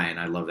that guy. And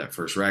I love that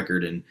first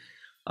record. And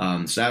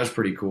so that was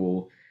pretty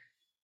cool.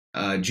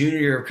 Junior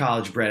year of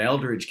college, Brett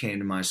Eldredge came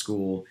to my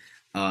school.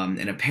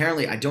 And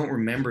apparently, I don't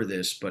remember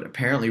this, but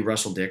apparently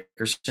Russell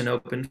Dickerson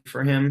opened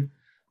for him.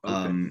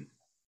 Okay.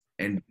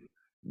 And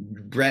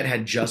Brett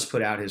had just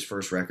put out his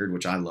first record,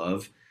 which I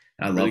love.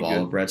 And I love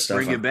all of Brett's stuff.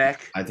 Bring It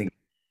Back. I think.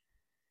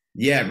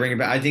 Yeah, Bring It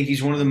Back. I think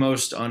he's one of the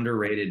most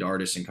underrated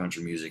artists in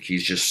country music.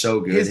 He's just so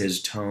good.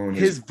 His tone,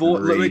 his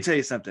voice. Let me tell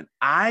you something.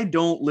 I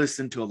don't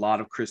listen to a lot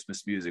of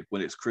Christmas music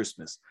when it's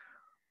Christmas,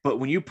 but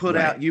when you put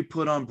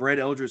on Brett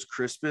Eldredge's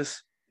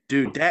Christmas,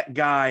 dude, that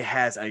guy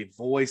has a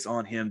voice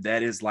on him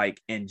that is like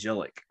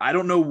angelic. I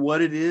don't know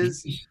what it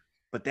is,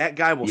 but that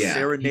guy will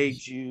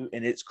serenade you,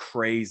 and it's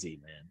crazy,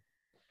 man.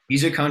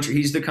 He's the country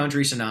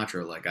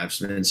Sinatra, like I've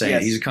been saying.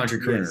 Yes. He's a country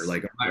crooner,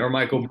 like or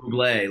Michael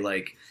Bublé,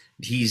 like.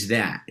 He's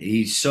that.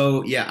 He's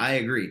so, I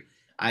agree.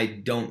 I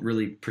don't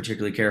really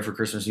particularly care for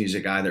Christmas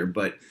music either,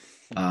 but,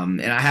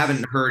 and I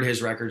haven't heard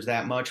his records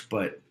that much,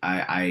 but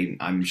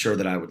I'm sure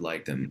that I would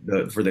like them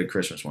for the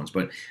Christmas ones.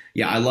 But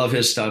yeah, I love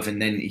his stuff.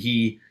 And then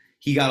he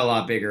got a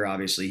lot bigger,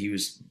 obviously. He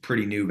was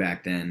pretty new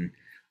back then.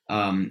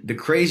 The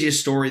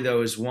craziest story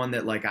though is one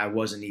that like I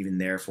wasn't even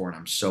there for, and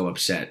I'm so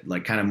upset,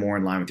 like kind of more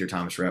in line with your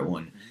Thomas Rhett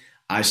one.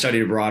 I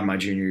studied abroad my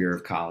junior year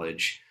of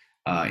college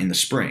in the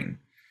spring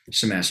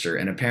semester,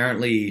 and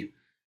apparently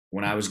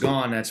when I was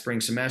gone that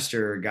spring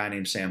semester, a guy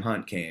named Sam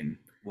Hunt came.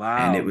 Wow.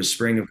 And it was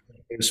spring of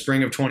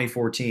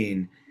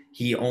 2014.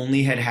 He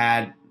only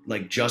had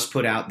like just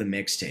put out the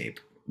mixtape,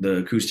 the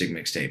acoustic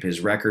mixtape.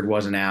 His record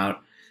wasn't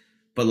out,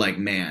 but like,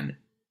 man.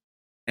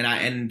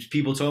 And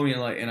people told me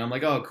like, and I'm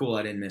like, oh cool,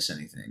 I didn't miss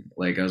anything.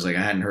 Like I was like,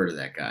 I hadn't heard of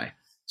that guy.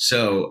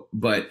 So,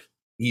 but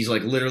he's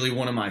like literally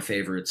one of my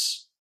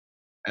favorites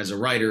as a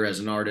writer, as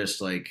an artist,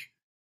 like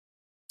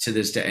to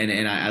this day.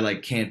 And I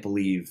like can't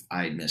believe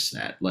I missed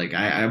that. Like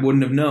I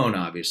wouldn't have known,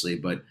 obviously,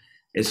 but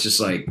it's just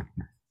like,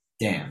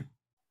 damn,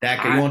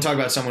 that you want to talk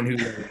about someone who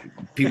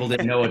people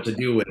didn't know what to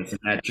do with, and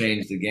that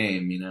changed the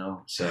game, you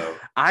know? So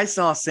I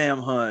saw Sam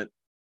Hunt.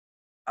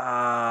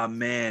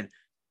 Man,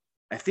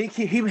 I think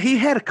he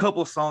had a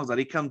couple of songs that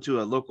he come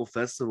to a local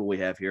festival we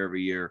have here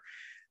every year.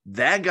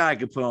 That guy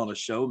could put on a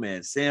show,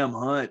 man. Sam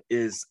Hunt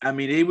is, I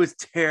mean, he was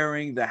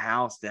tearing the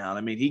house down.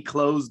 I mean, he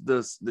closed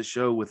the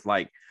show with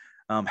like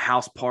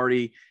House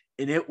Party,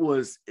 and it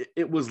was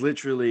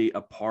literally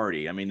a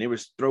party. I mean, they were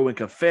throwing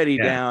confetti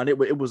down.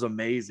 It was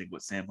amazing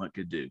what Sam Hunt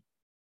could do.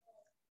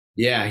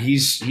 Yeah,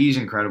 he's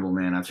incredible,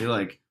 man. I feel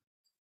like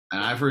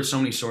And I've heard so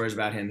many stories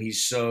about him. He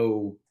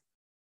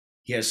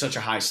has such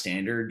a high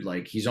standard.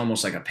 Like he's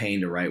almost like a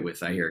pain to write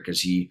with. I hear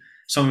because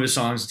some of his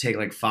songs take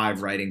like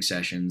 5 writing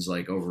sessions,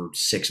 like over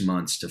 6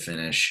 months to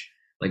finish.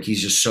 Like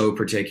he's just so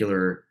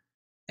particular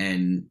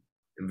and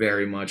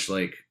very much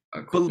like.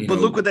 But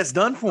look what that's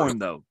done for him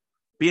though,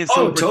 being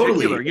so particular.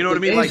 Totally. You know what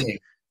I mean?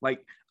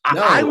 Like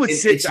I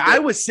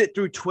would sit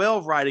through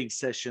 12 writing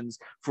sessions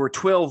for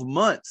 12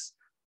 months.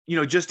 You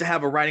know, just to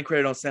have a writing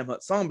credit on Sam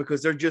Hunt's song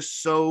because they're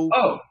just so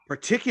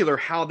particular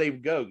how they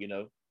go. You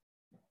know.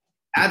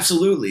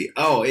 Absolutely.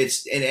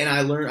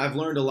 I've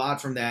learned a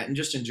lot from that, and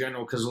just in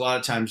general, because a lot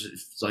of times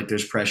it's like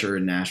there's pressure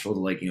in Nashville to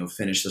like,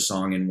 finish the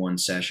song in one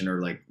session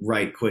or like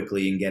write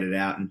quickly and get it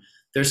out. And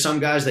there's some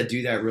guys that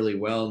do that really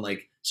well. And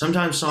like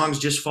sometimes songs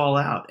just fall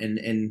out.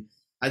 And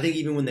I think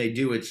even when they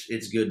do,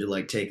 it's good to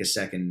like take a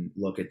second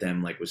look at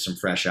them, like with some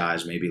fresh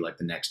eyes, maybe like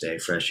the next day,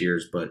 fresh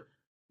ears. But,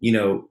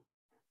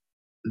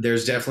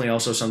 there's definitely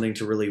also something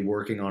to really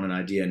working on an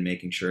idea and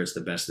making sure it's the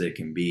best that it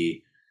can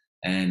be.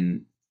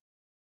 And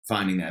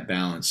finding that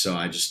balance. So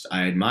I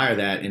admire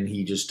that. And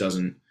he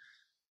doesn't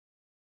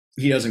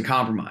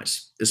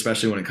compromise,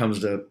 especially when it comes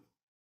to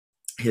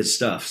his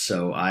stuff.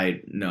 So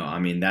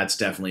that's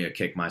definitely a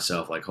kick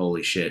myself. Like,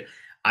 holy shit.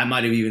 I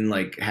might've even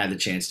like had the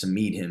chance to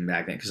meet him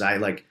back then. Cause I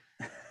like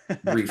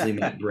briefly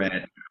met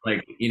Brett,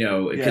 like,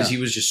 cause he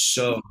was just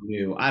so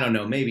new. I don't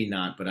know, maybe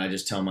not, but I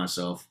just tell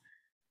myself,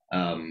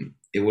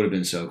 it would have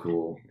been so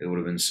cool. It would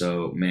have been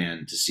so,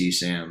 man, to see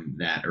Sam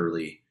that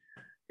early.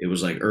 It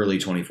was like early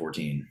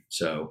 2014.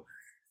 So,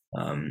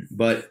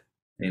 but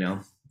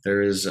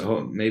there is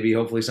maybe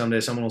hopefully someday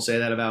someone will say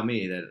that about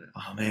me that,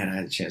 oh man, I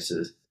had a chance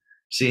to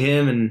see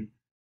him and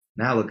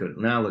now look at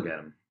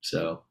him.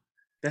 So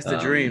that's the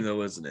dream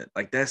though, isn't it?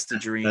 Like that's the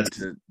dream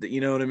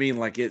you know what I mean?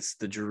 Like it's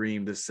the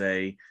dream to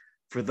say,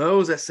 for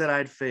those that said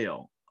I'd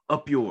fail,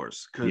 up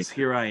yours. Cause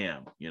here I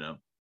am,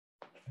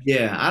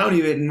 Yeah. I don't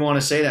even want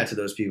to say that to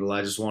those people.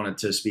 I just want it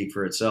to speak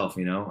for itself,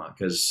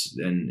 cause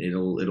then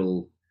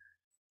it'll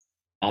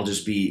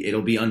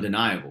be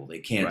undeniable. They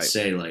can't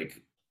say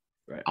like,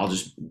 I'll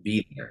just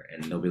be there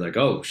and they'll be like,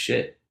 oh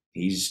shit,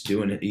 he's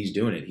doing it.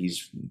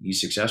 He's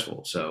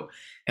successful. So,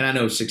 and I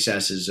know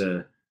success is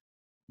a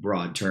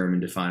broad term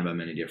and defined by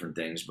many different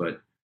things,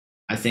 but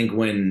I think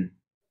when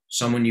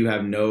someone you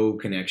have no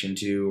connection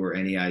to or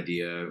any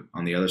idea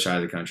on the other side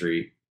of the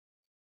country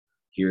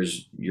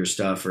hears your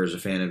stuff or is a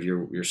fan of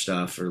your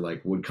stuff or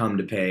like would come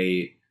to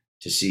pay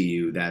to see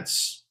you,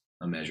 that's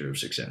a measure of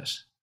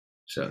success.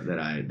 So that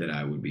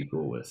I would be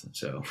cool with.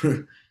 So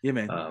yeah,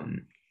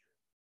 man.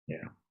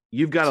 Yeah.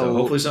 You've got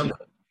hopefully someday.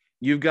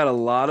 You've got a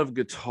lot of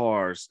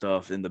guitar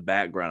stuff in the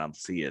background I'm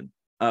seeing.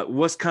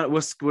 What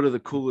are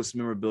the coolest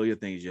memorabilia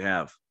things you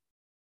have?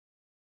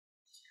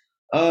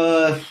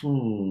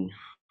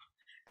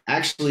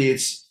 Actually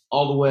it's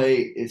all the way,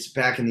 it's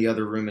back in the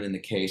other room and in the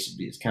case.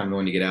 It's kind of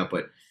annoying to get out,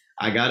 but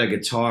I got a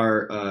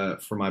guitar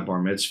for my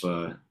bar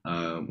mitzvah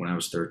when I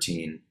was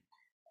 13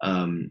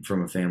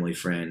 from a family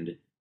friend.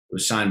 It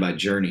was signed by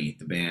Journey,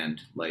 the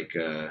band. Like,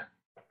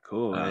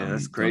 cool.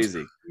 That's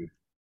crazy.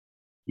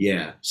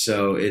 Yeah.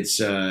 So it's,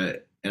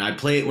 and I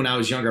played when I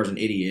was younger. I was an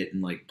idiot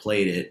and like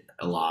played it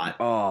a lot.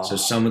 Oh. So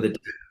some of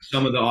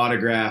the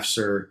autographs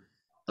are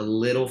a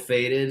little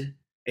faded.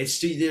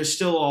 They're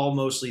still all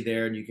mostly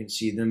there and you can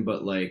see them,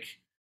 but like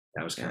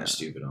that was kind of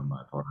stupid on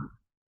my part.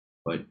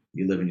 But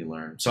you live and you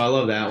learn. So I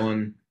love that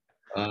one.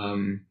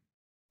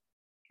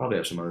 Probably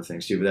have some other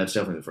things too, but that's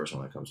definitely the first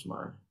one that comes to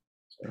mind.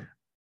 So.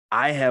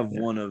 I have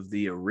one of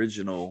the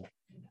original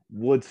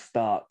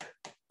Woodstock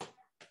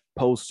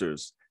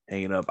posters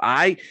hanging up.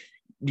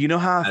 Do you know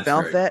how I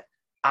found that?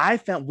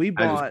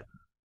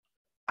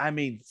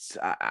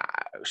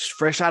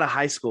 Fresh out of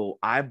high school,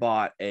 I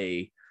bought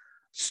a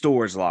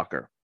storage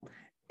locker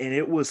and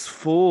it was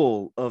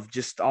full of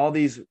just all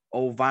these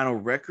old vinyl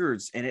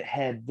records. And it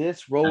had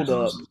this rolled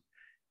up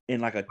in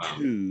like a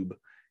tube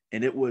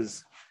and it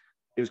was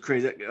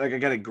crazy. Like I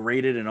got it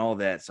graded and all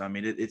that. So, I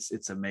mean,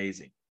 it's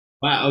amazing.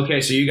 Wow. Okay.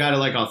 So you got to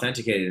like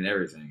authenticate it and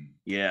everything.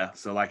 Yeah.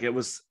 So like it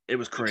was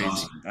crazy.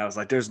 Awesome. I was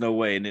like, there's no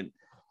way. And then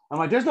I'm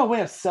like, there's no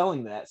way of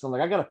selling that. So I'm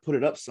like, I got to put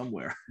it up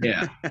somewhere.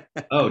 Yeah.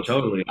 Oh,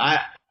 totally. I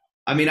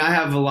mean, I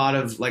have a lot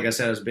of, like I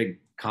said, I was a big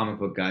comic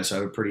book guy. So I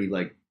have a pretty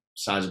like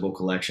sizable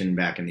collection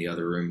back in the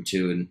other room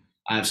too. And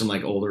I have some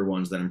like older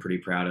ones that I'm pretty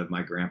proud of.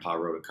 My grandpa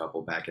wrote a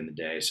couple back in the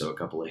day. So a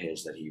couple of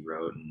his that he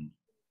wrote. And,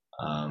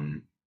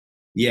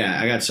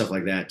 yeah, I got stuff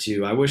like that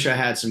too. I wish I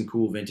had some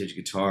cool vintage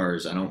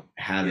guitars. I don't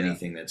have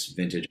anything that's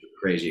vintage or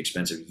crazy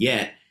expensive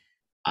yet.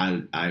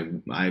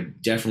 I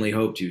definitely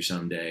hope to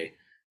someday.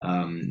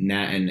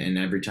 And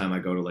every time I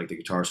go to like the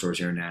guitar stores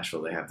here in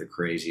Nashville, they have the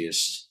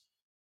craziest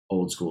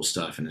old school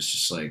stuff, and it's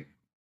just like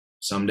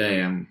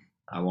someday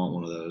I want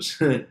one of those.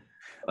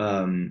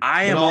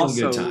 I am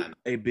also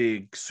a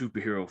big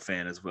superhero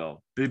fan as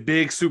well.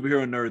 Big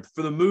superhero nerd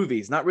for the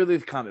movies, not really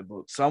the comic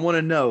books. So I want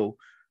to know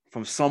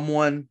from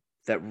someone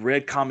that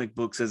read comic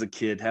books as a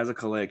kid, has a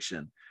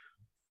collection.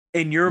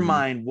 In your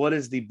mind, what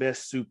is the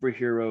best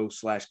superhero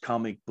 /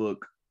 comic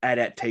book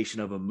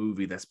adaptation of a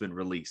movie that's been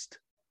released?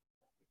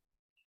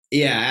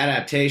 Yeah,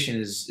 adaptation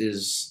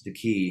is the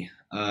key.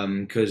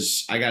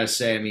 Because I gotta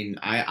say, I mean,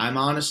 I'm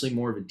honestly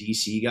more of a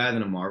DC guy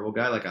than a Marvel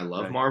guy. Like I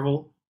love Okay.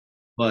 Marvel,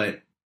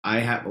 but I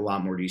have a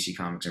lot more DC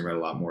comics and read a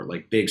lot more.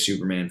 Like big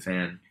Superman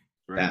fan,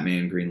 Right.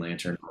 Batman, Green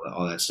Lantern,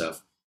 all that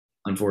stuff.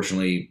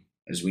 Unfortunately,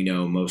 as we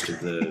know, most of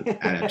the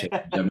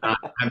adaptations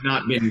have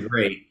not been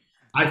great.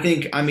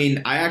 I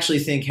mean, I actually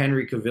think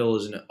Henry Cavill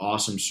is an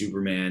awesome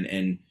Superman,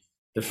 and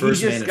the He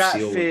first Man just of got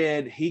Steel was.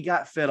 fed. He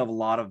got fed a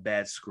lot of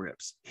bad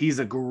scripts. He's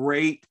a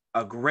great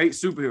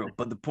superhero,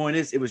 but the point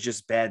is, it was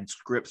just bad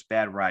scripts,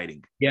 bad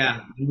writing.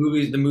 Yeah,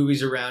 the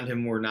movies around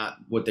him were not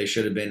what they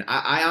should have been.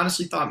 I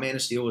honestly thought Man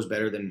of Steel was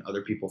better than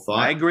other people I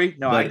thought, agree.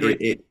 No, I but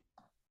agree.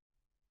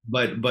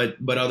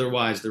 but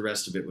otherwise the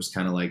rest of it was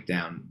kind of like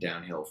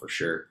downhill for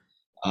sure.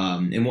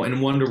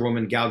 And Wonder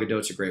Woman, Gal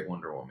Gadot's a great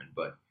Wonder Woman,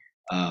 but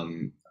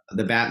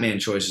the Batman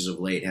choices of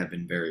late have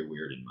been very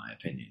weird in my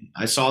opinion.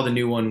 I saw the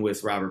new one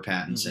with Robert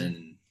Pattinson. Mhm.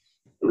 And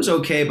it was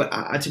okay, but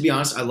to be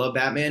honest, I love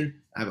Batman.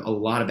 I have a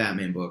lot of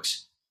Batman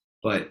books,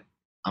 but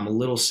I'm a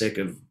little sick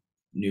of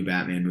new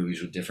Batman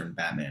movies with different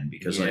Batman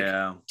because like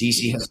Yeah.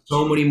 DC has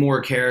so many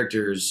more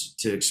characters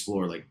to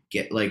explore.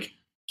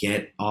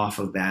 Get off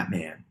of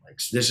Batman. Like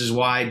this is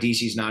why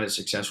DC's not as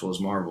successful as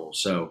Marvel.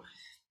 So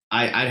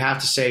I'd have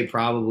to say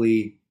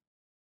probably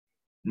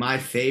my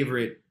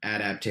favorite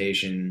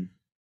adaptation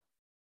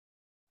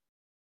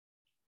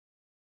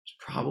is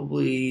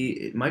probably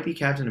it might be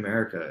Captain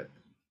America.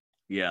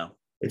 Yeah.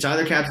 It's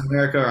either Captain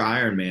America or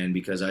Iron Man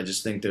because I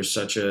just think there's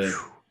such a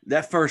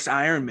That first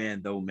Iron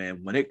Man, though,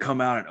 man, when it come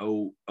out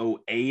in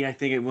 08, I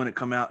think when it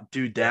come out,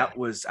 dude, that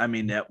was, I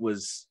mean, it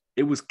was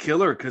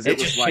killer because it it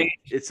was just like,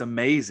 changed. it's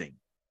amazing.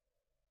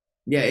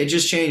 Yeah, it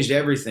just changed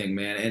everything,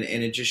 man,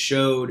 and it just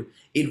showed.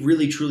 It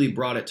really truly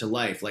brought it to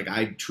life. Like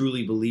I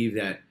truly believe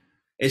that.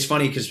 It's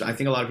funny because I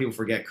think a lot of people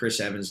forget Chris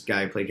Evans,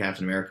 guy who played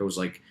Captain America, was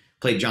like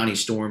played Johnny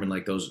Storm in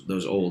like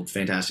those old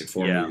Fantastic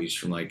Four Yeah. movies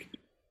from like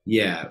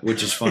yeah,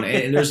 which is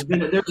funny. And there's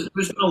been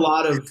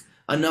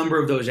a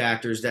number of those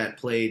actors that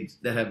played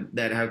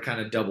that have kind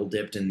of double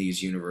dipped in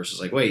these universes.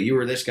 Like, wait, you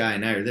were this guy,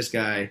 now you're this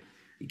guy.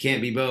 You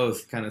can't be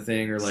both, kind of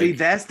thing. Or See,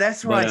 like,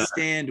 that's where I but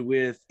stand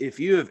with if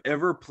you have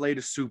ever played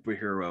a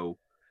superhero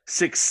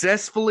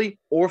successfully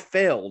or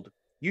failed,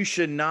 you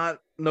should not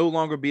no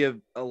longer be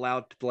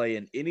allowed to play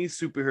in any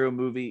superhero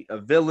movie, a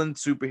villain,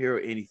 superhero,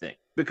 anything,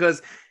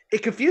 because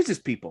it confuses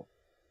people.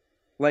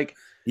 Like,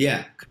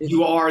 yeah,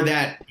 you are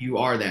that. You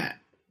are that.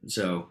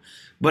 So,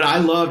 but I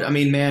loved. I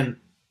mean, man,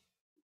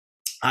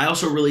 I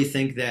also really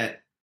think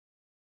that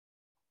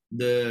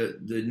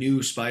the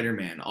new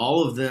Spider-Man,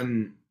 all of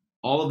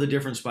the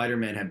different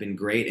Spider-Man have been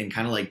great and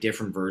kind of like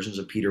different versions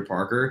of Peter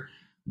Parker.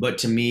 But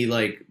to me,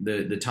 like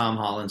the Tom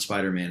Holland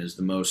Spider-Man is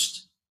the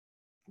most.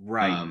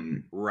 right,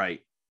 Um,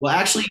 right. well,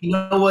 actually, you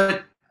know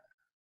what?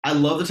 I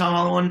love the Tom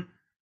Holland one.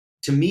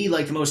 To me,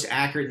 like the most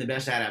accurate and the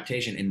best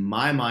adaptation in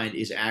my mind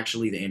is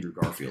actually the Andrew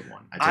Garfield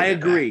one. I take I that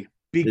back. agree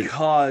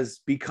because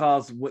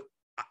what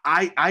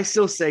I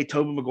still say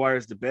Tobey Maguire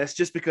is the best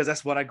just because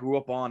that's what I grew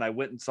up on. I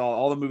went and saw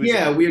all the movies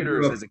Yeah, in we theaters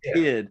grew up. as a Yeah,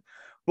 kid.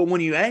 But when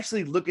you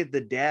actually look at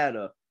the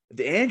data,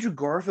 the Andrew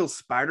Garfield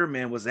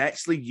Spider-Man was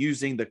actually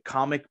using the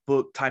comic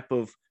book type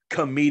of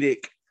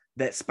comedic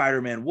that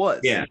Spider-Man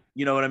was. yeah.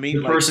 You know what I mean?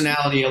 The Like,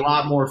 personality a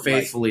lot more right,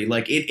 faithfully.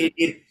 Like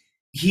it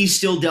he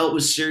still dealt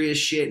with serious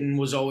shit and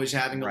was always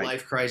having a right,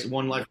 life crisis,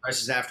 one life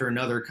crisis after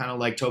another, kind of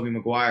like Toby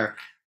Maguire.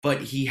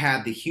 But he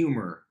had the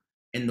humor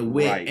and the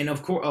wit, right. and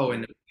of course,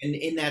 and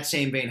in that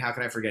same vein, how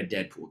could I forget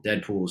Deadpool?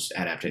 Deadpool's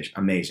adaptation,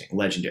 amazing,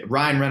 legendary.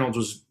 Ryan Reynolds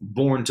was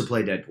born to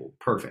play Deadpool,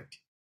 perfect.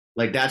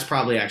 Like that's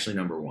probably actually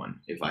number one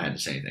if I had to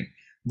say anything.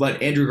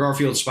 But Andrew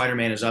Garfield's Spider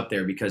Man is up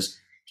there because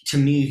to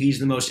me he's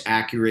the most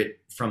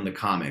accurate from the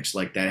comics.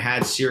 Like that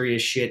had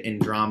serious shit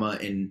and drama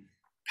and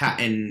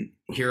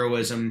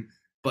heroism,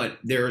 but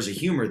there is a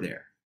humor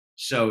there.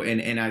 So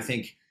and I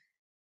think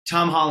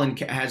Tom Holland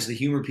has the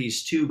humor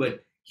piece too,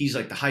 but he's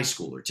like the high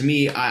schooler. To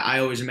me, I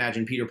always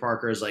imagine Peter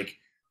Parker as like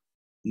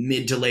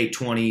mid to late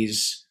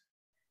 20s,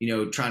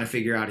 trying to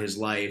figure out his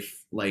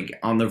life, like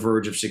on the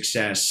verge of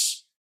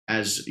success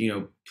as,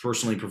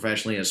 personally,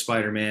 professionally as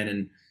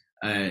Spider-Man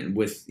and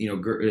with,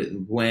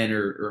 Gwen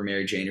or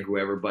Mary Jane or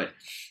whoever, but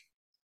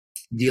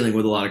dealing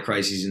with a lot of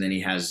crises. And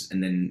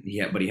then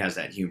but he has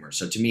that humor.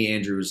 So to me,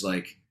 Andrew is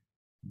like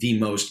the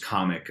most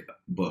comic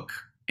book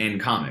and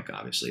comic,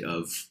 obviously,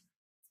 of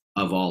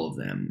all of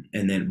them.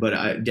 And then, but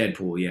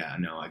Deadpool, yeah,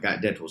 no,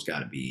 Deadpool's got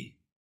to be.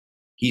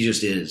 He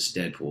just is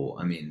Deadpool.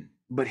 I mean,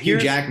 But Hugh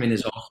here's Jackman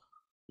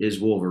is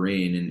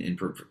Wolverine, and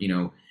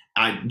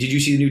did you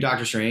see the new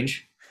Doctor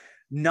Strange?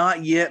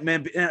 not yet,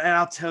 man. And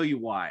I'll tell you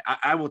why.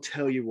 I will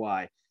tell you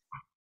why.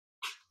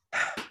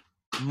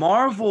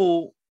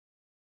 Marvel,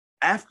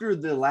 after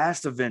the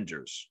last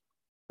Avengers,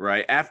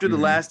 right? After the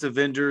Mhm. last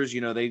Avengers,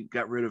 they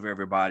got rid of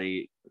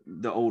everybody,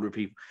 the older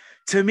people.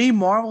 To me,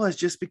 Marvel has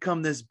just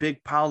become this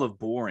big pile of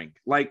boring.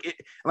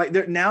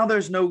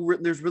 There's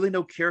really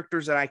no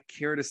characters that I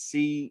care to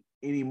see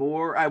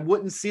anymore. I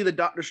wouldn't see the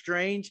Doctor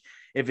Strange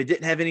if it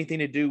didn't have anything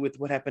to do with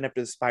what happened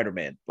after the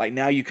Spider-Man. Like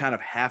now you kind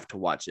of have to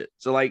watch it.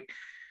 So like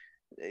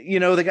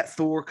They got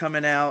Thor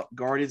coming out,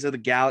 Guardians of the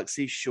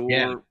Galaxy, Yeah.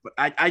 sure. But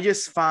I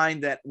just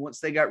find that once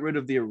they got rid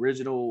of the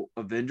original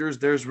Avengers,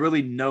 there's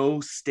really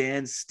no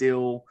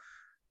standstill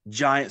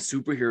giant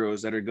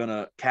superheroes that are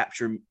gonna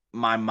capture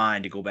my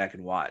mind to go back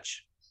and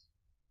watch.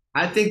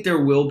 I think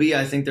there will be.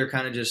 I think they're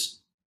kind of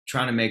just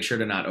trying to make sure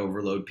to not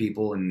overload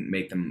people and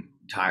make them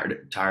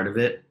tired of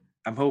it.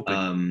 I'm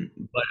hoping.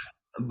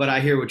 But I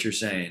hear what you're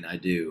saying. I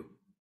do.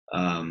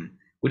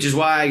 Which is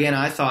why again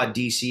I thought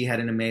DC had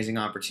an amazing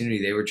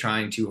opportunity. They were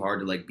trying too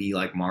hard to like be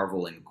like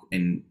Marvel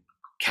and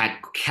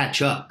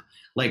catch up.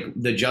 Like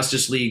the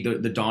Justice League,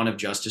 the Dawn of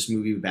Justice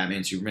movie with Batman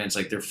and Superman. It's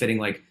like they're fitting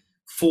like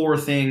four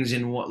things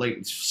in one, like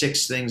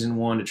six things in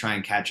one to try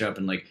and catch up.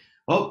 And like,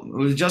 oh, it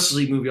was a Justice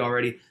League movie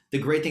already. The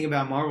great thing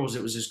about Marvel is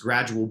it was this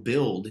gradual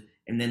build,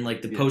 and then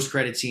like the post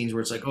credit scenes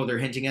where it's like, oh, they're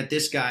hinting at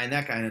this guy and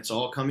that guy, and it's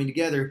all coming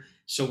together.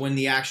 So when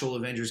the actual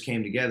Avengers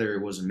came together,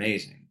 it was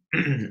amazing.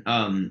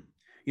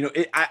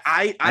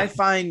 I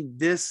find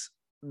this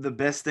the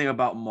best thing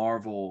about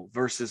Marvel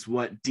versus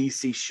what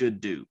DC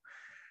should do.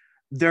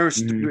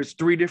 There's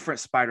three different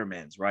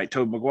Spider-Mans, right?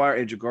 Tobey Maguire,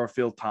 Andrew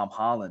Garfield, Tom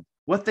Holland.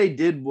 What they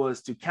did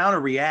was to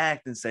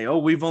counter-react and say, oh,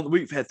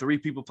 we've had three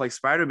people play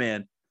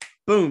Spider-Man.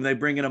 Boom, they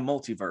bring in a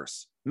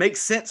multiverse.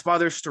 Makes sense why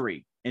there's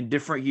three in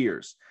different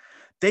years.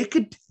 They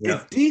could,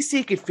 if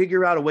DC could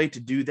figure out a way to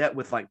do that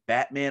with like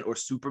Batman or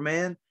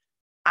Superman,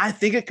 I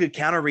think it could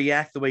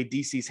counter-react the way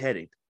DC's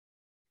heading.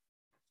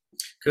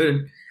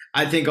 Could.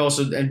 I think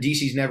also, and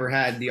DC's never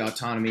had the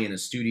autonomy in a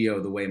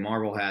studio the way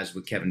Marvel has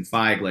with Kevin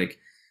Feige. Like,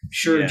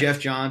 sure, Jeff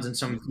Johns and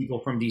some people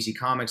from DC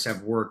Comics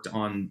have worked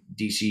on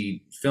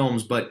DC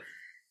films, but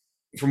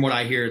from what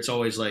I hear, it's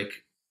always like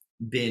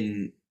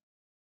been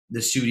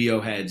the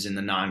studio heads and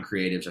the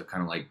non-creatives have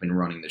kind of like been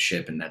running the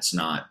ship, and that's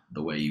not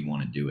the way you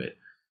want to do it.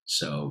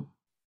 So,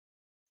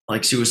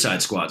 like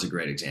Suicide Squad's a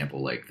great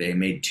example. Like they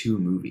made two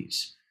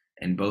movies,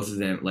 and both of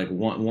them, like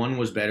one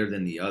was better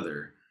than the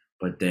other,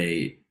 but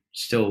they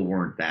still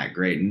weren't that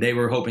great. And they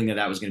were hoping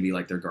that was going to be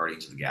like their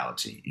Guardians of the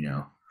Galaxy, you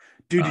know?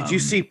 Dude, did you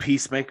see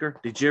Peacemaker?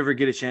 Did you ever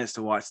get a chance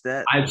to watch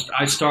that?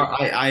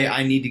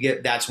 I need to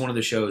get, that's one of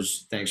the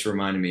shows. Thanks for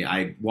reminding me.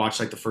 I watched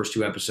like the first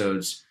two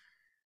episodes.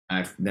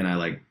 I'm going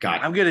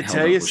to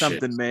tell you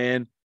something,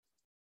 man.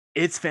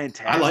 It's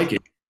fantastic. I like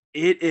it.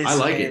 It is. I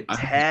like it.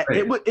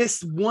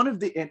 It's one of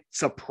the, and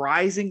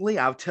surprisingly,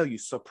 I'll tell you,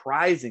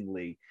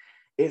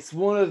 it's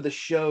one of the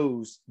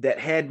shows that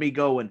had me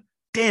going,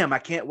 damn, I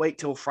can't wait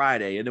till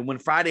Friday. And then when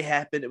Friday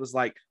happened, it was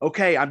like,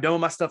 okay, I'm done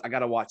with my stuff. I got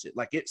to watch it.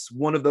 Like it's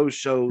one of those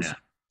shows,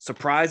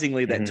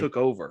 surprisingly, that took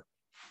over.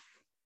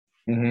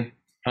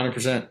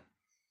 100%.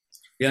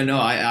 Yeah, no,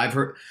 I've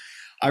heard,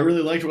 I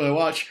really liked what I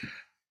watched.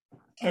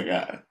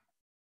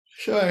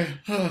 Sorry.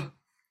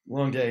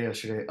 Long day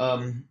yesterday.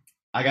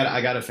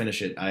 I gotta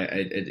finish it.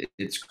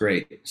 It's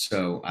great.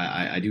 So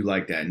I do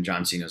like that. And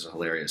John Cena's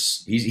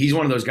hilarious. He's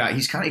one of those guys.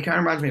 He kind of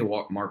reminds me of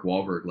Mark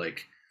Wahlberg.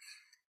 Like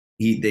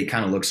they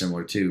kind of look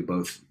similar too.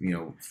 Both,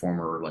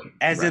 former like.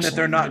 As in that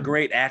they're not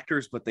great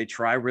actors, but they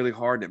try really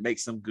hard. It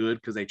makes them good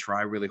because they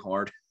try really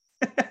hard.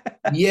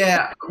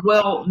 Yeah,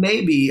 well,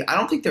 maybe. I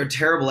don't think they're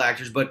terrible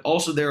actors, but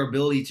also their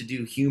ability to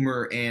do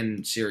humor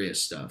and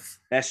serious stuff.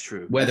 That's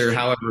true.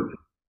 However,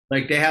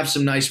 like they have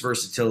some nice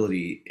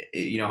versatility,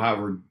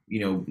 however,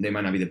 they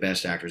might not be the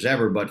best actors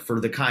ever, but for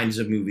the kinds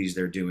of movies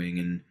they're doing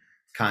and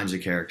kinds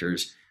of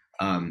characters,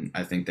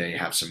 I think they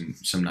have some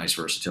nice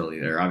versatility.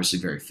 They're obviously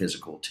very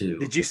physical too.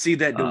 Did you see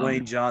that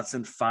Dwayne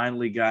Johnson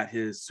finally got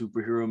his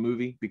superhero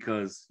movie?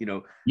 Because,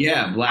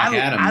 Black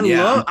Adam.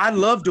 I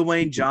love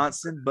Dwayne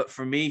Johnson, but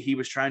for me, he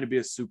was trying to be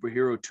a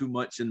superhero too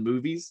much in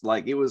movies.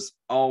 Like it was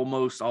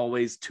almost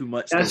always too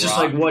much. That's just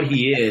like what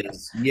he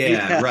is.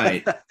 Yeah.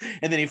 Right.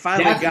 And then he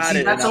finally got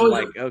it. And I'm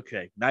like,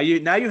 okay, now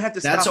you have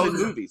to stop in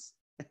movies.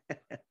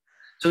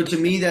 So to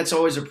me, that's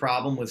always a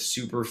problem with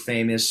super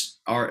famous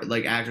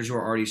actors who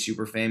are already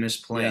super famous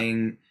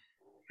playing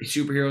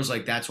superheroes.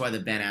 Like that's why the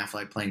Ben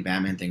Affleck playing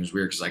Batman thing is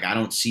weird. Cause like, I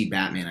don't see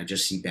Batman. I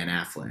just see Ben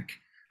Affleck.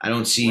 I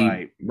don't see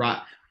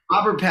Robert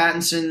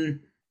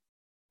Pattinson.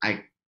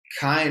 I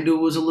kind of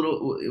was a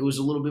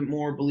little bit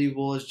more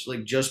believable as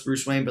like just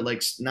Bruce Wayne, but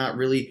like not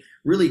really,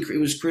 it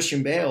was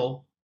Christian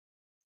Bale.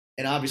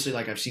 And obviously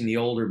like I've seen the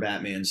older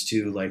Batmans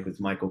too, like with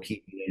Michael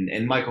Keaton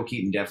and Michael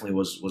Keaton definitely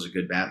was a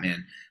good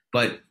Batman.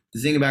 But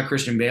the thing about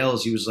Christian Bale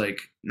is he was like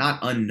not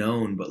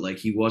unknown, but like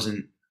he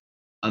wasn't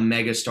a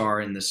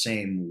megastar in the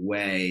same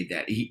way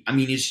that he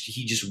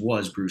just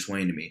was Bruce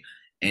Wayne to me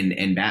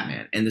and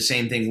Batman. And the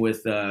same thing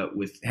with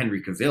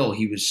Henry Cavill,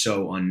 he was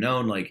so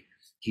unknown, like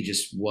he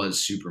just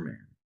was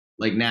Superman.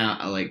 Like now,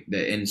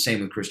 and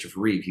same with Christopher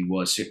Reeve, he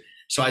was.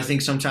 So I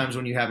think sometimes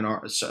when you have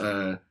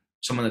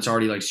someone that's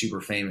already like super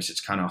famous,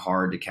 it's kind of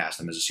hard to cast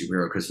them as a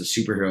superhero because the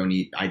superhero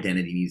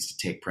identity needs to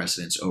take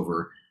precedence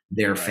over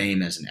their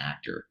fame as an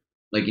actor.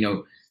 Like,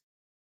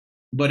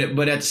 but at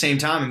the same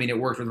time, I mean, it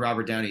worked with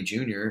Robert Downey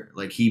Jr.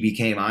 Like he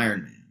became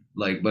Iron Man.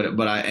 Like,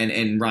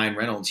 and Ryan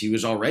Reynolds, he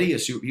was already a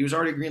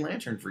Green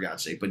Lantern for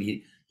God's sake, but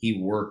he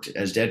worked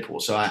as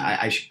Deadpool. So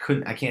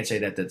I can't say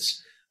that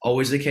that's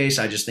always the case.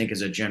 I just think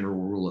as a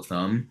general rule of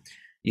thumb,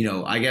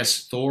 I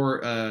guess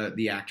Thor,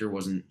 the actor,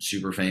 wasn't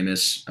super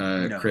famous.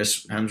 No.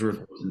 Chris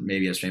Hemsworth wasn't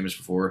maybe as famous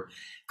before.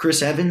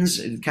 Chris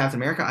Evans, Captain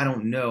America. I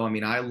don't know. I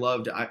mean,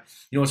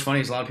 what's funny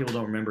is a lot of people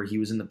don't remember he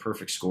was in The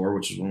Perfect Score,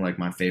 which is one of like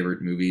my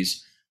favorite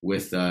movies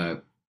with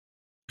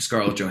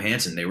Scarlett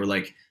Johansson. They were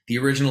like the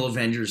original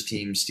Avengers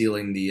team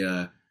stealing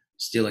the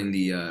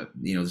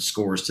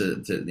scores to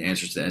the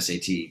answers to the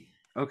SAT.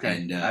 Okay.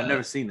 And I've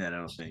never seen that, I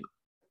don't think.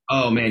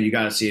 oh man, you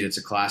got to see it. It's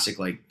a classic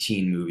like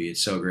teen movie.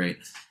 It's so great.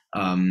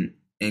 So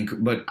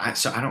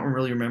I don't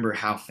really remember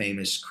how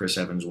famous Chris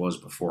Evans was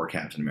before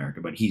Captain America,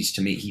 but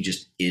to me he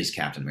just is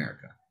Captain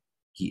America.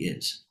 He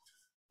is,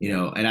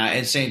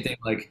 and same thing.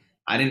 Like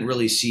I didn't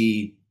really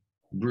see,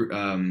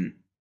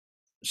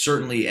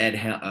 certainly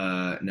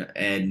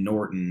Ed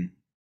Norton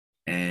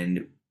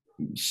and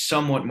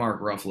somewhat Mark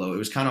Ruffalo. It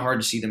was kind of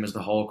hard to see them as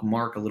the Hulk.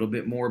 Mark a little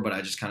bit more, but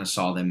I just kind of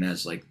saw them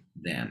as like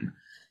them.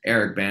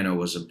 Eric Bana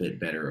was a bit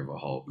better of a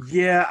Hulk.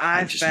 Yeah,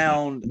 I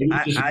found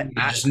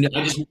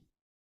the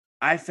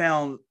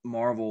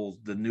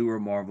newer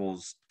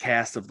Marvel's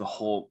cast of the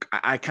Hulk.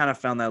 I kind of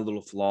found that a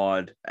little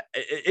flawed.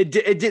 It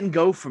didn't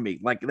go for me.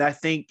 Like I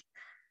think,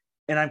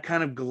 and I'm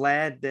kind of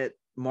glad that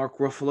Mark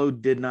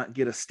Ruffalo did not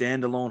get a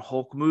standalone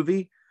Hulk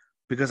movie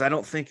because I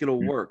don't think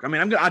it'll work. I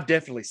mean, I'll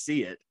definitely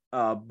see it.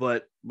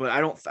 But I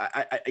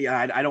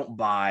don't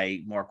buy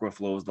Mark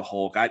Ruffalo as the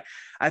Hulk. I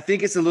think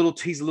he's a little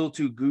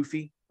too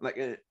goofy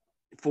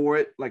for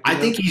it. Like I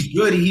think he's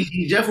good.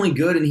 He's definitely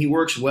good, and he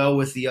works well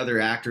with the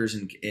other actors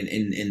in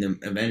the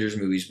Avengers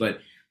movies. But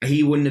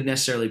he wouldn't have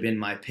necessarily been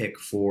my pick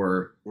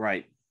for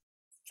a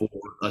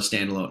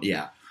standalone.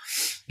 Yeah,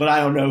 but I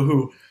don't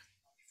know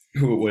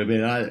who it would have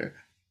been either.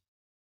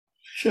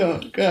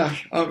 So,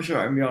 gosh, I'm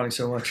sorry, I'm yawning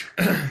so much.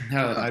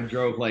 I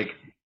drove like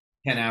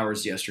 10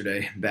 hours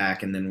yesterday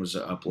back and then was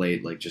up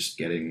late, like just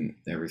getting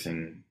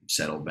everything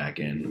settled back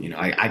in.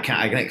 I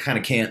kind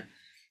of can't.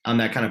 I'm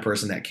that kind of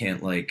person that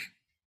can't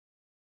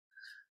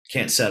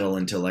settle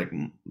until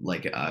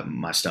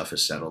my stuff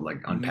is settled, like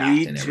unpacked.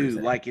 Me and too.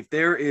 everything. Like if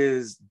there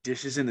is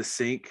dishes in the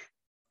sink,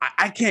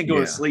 I can't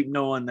go to sleep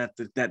knowing that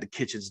the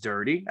kitchen's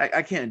dirty.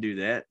 I can't do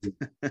that.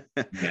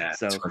 Yeah.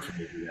 So, it's hard for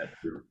me to do that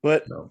too.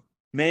 but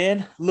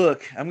man,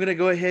 look, I'm gonna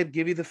go ahead,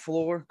 give you the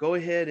floor. Go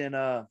ahead and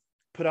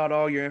put out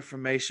all your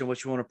information,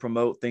 what you want to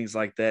promote, things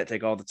like that.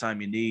 Take all the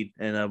time you need,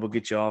 and we'll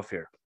get you off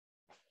here.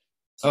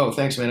 Oh,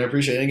 thanks, man. I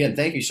appreciate it. And again,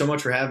 thank you so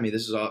much for having me.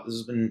 This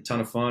has been a ton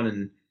of fun.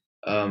 And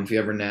if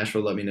you're ever in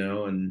Nashville, let me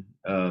know. And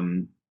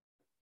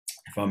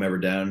if I'm ever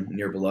down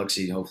near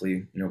Biloxi,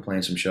 hopefully,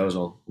 playing some shows,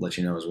 I'll let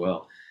you know as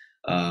well.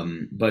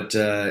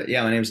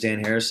 Yeah, my name's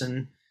Dan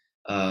Harrison.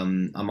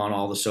 I'm on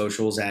all the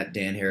socials at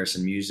Dan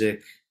Harrison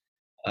Music.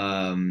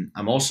 I'm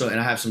also,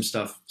 and I have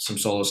some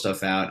solo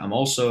stuff out. I'm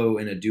also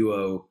in a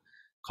duo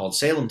called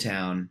Salem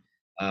Town.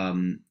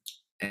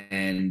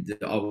 And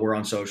we're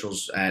on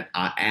socials at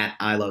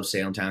I Love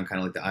Salem Town, kind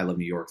of like the I Love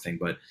New York thing,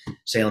 but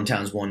Salem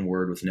Town's one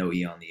word with no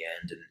E on the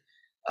end.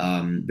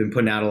 And been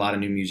putting out a lot of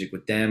new music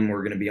with them.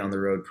 We're going to be on the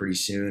road pretty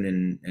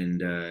soon,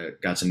 and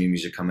got some new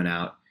music coming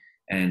out,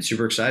 and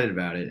super excited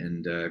about it.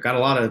 And got a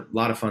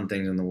lot of fun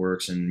things in the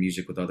works and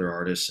music with other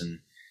artists. And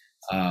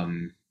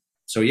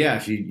so yeah,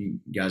 if you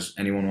guys,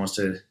 anyone wants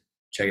to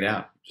check it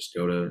out, just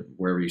go to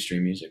wherever you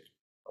stream music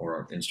or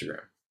on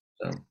Instagram.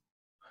 So.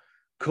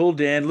 Cool,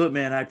 Dan. Look,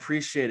 man, I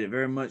appreciate it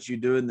very much you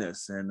doing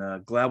this,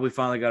 and glad we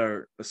finally got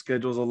our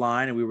schedules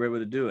aligned and we were able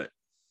to do it.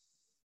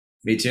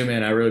 Me too,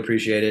 man. I really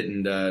appreciate it,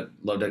 and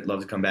love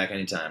to come back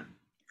anytime.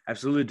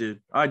 Absolutely,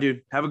 dude. All right,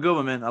 dude. Have a good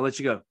one, man. I'll let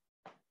you go.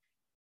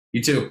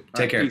 You too.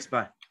 Take care. Peace.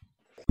 Bye.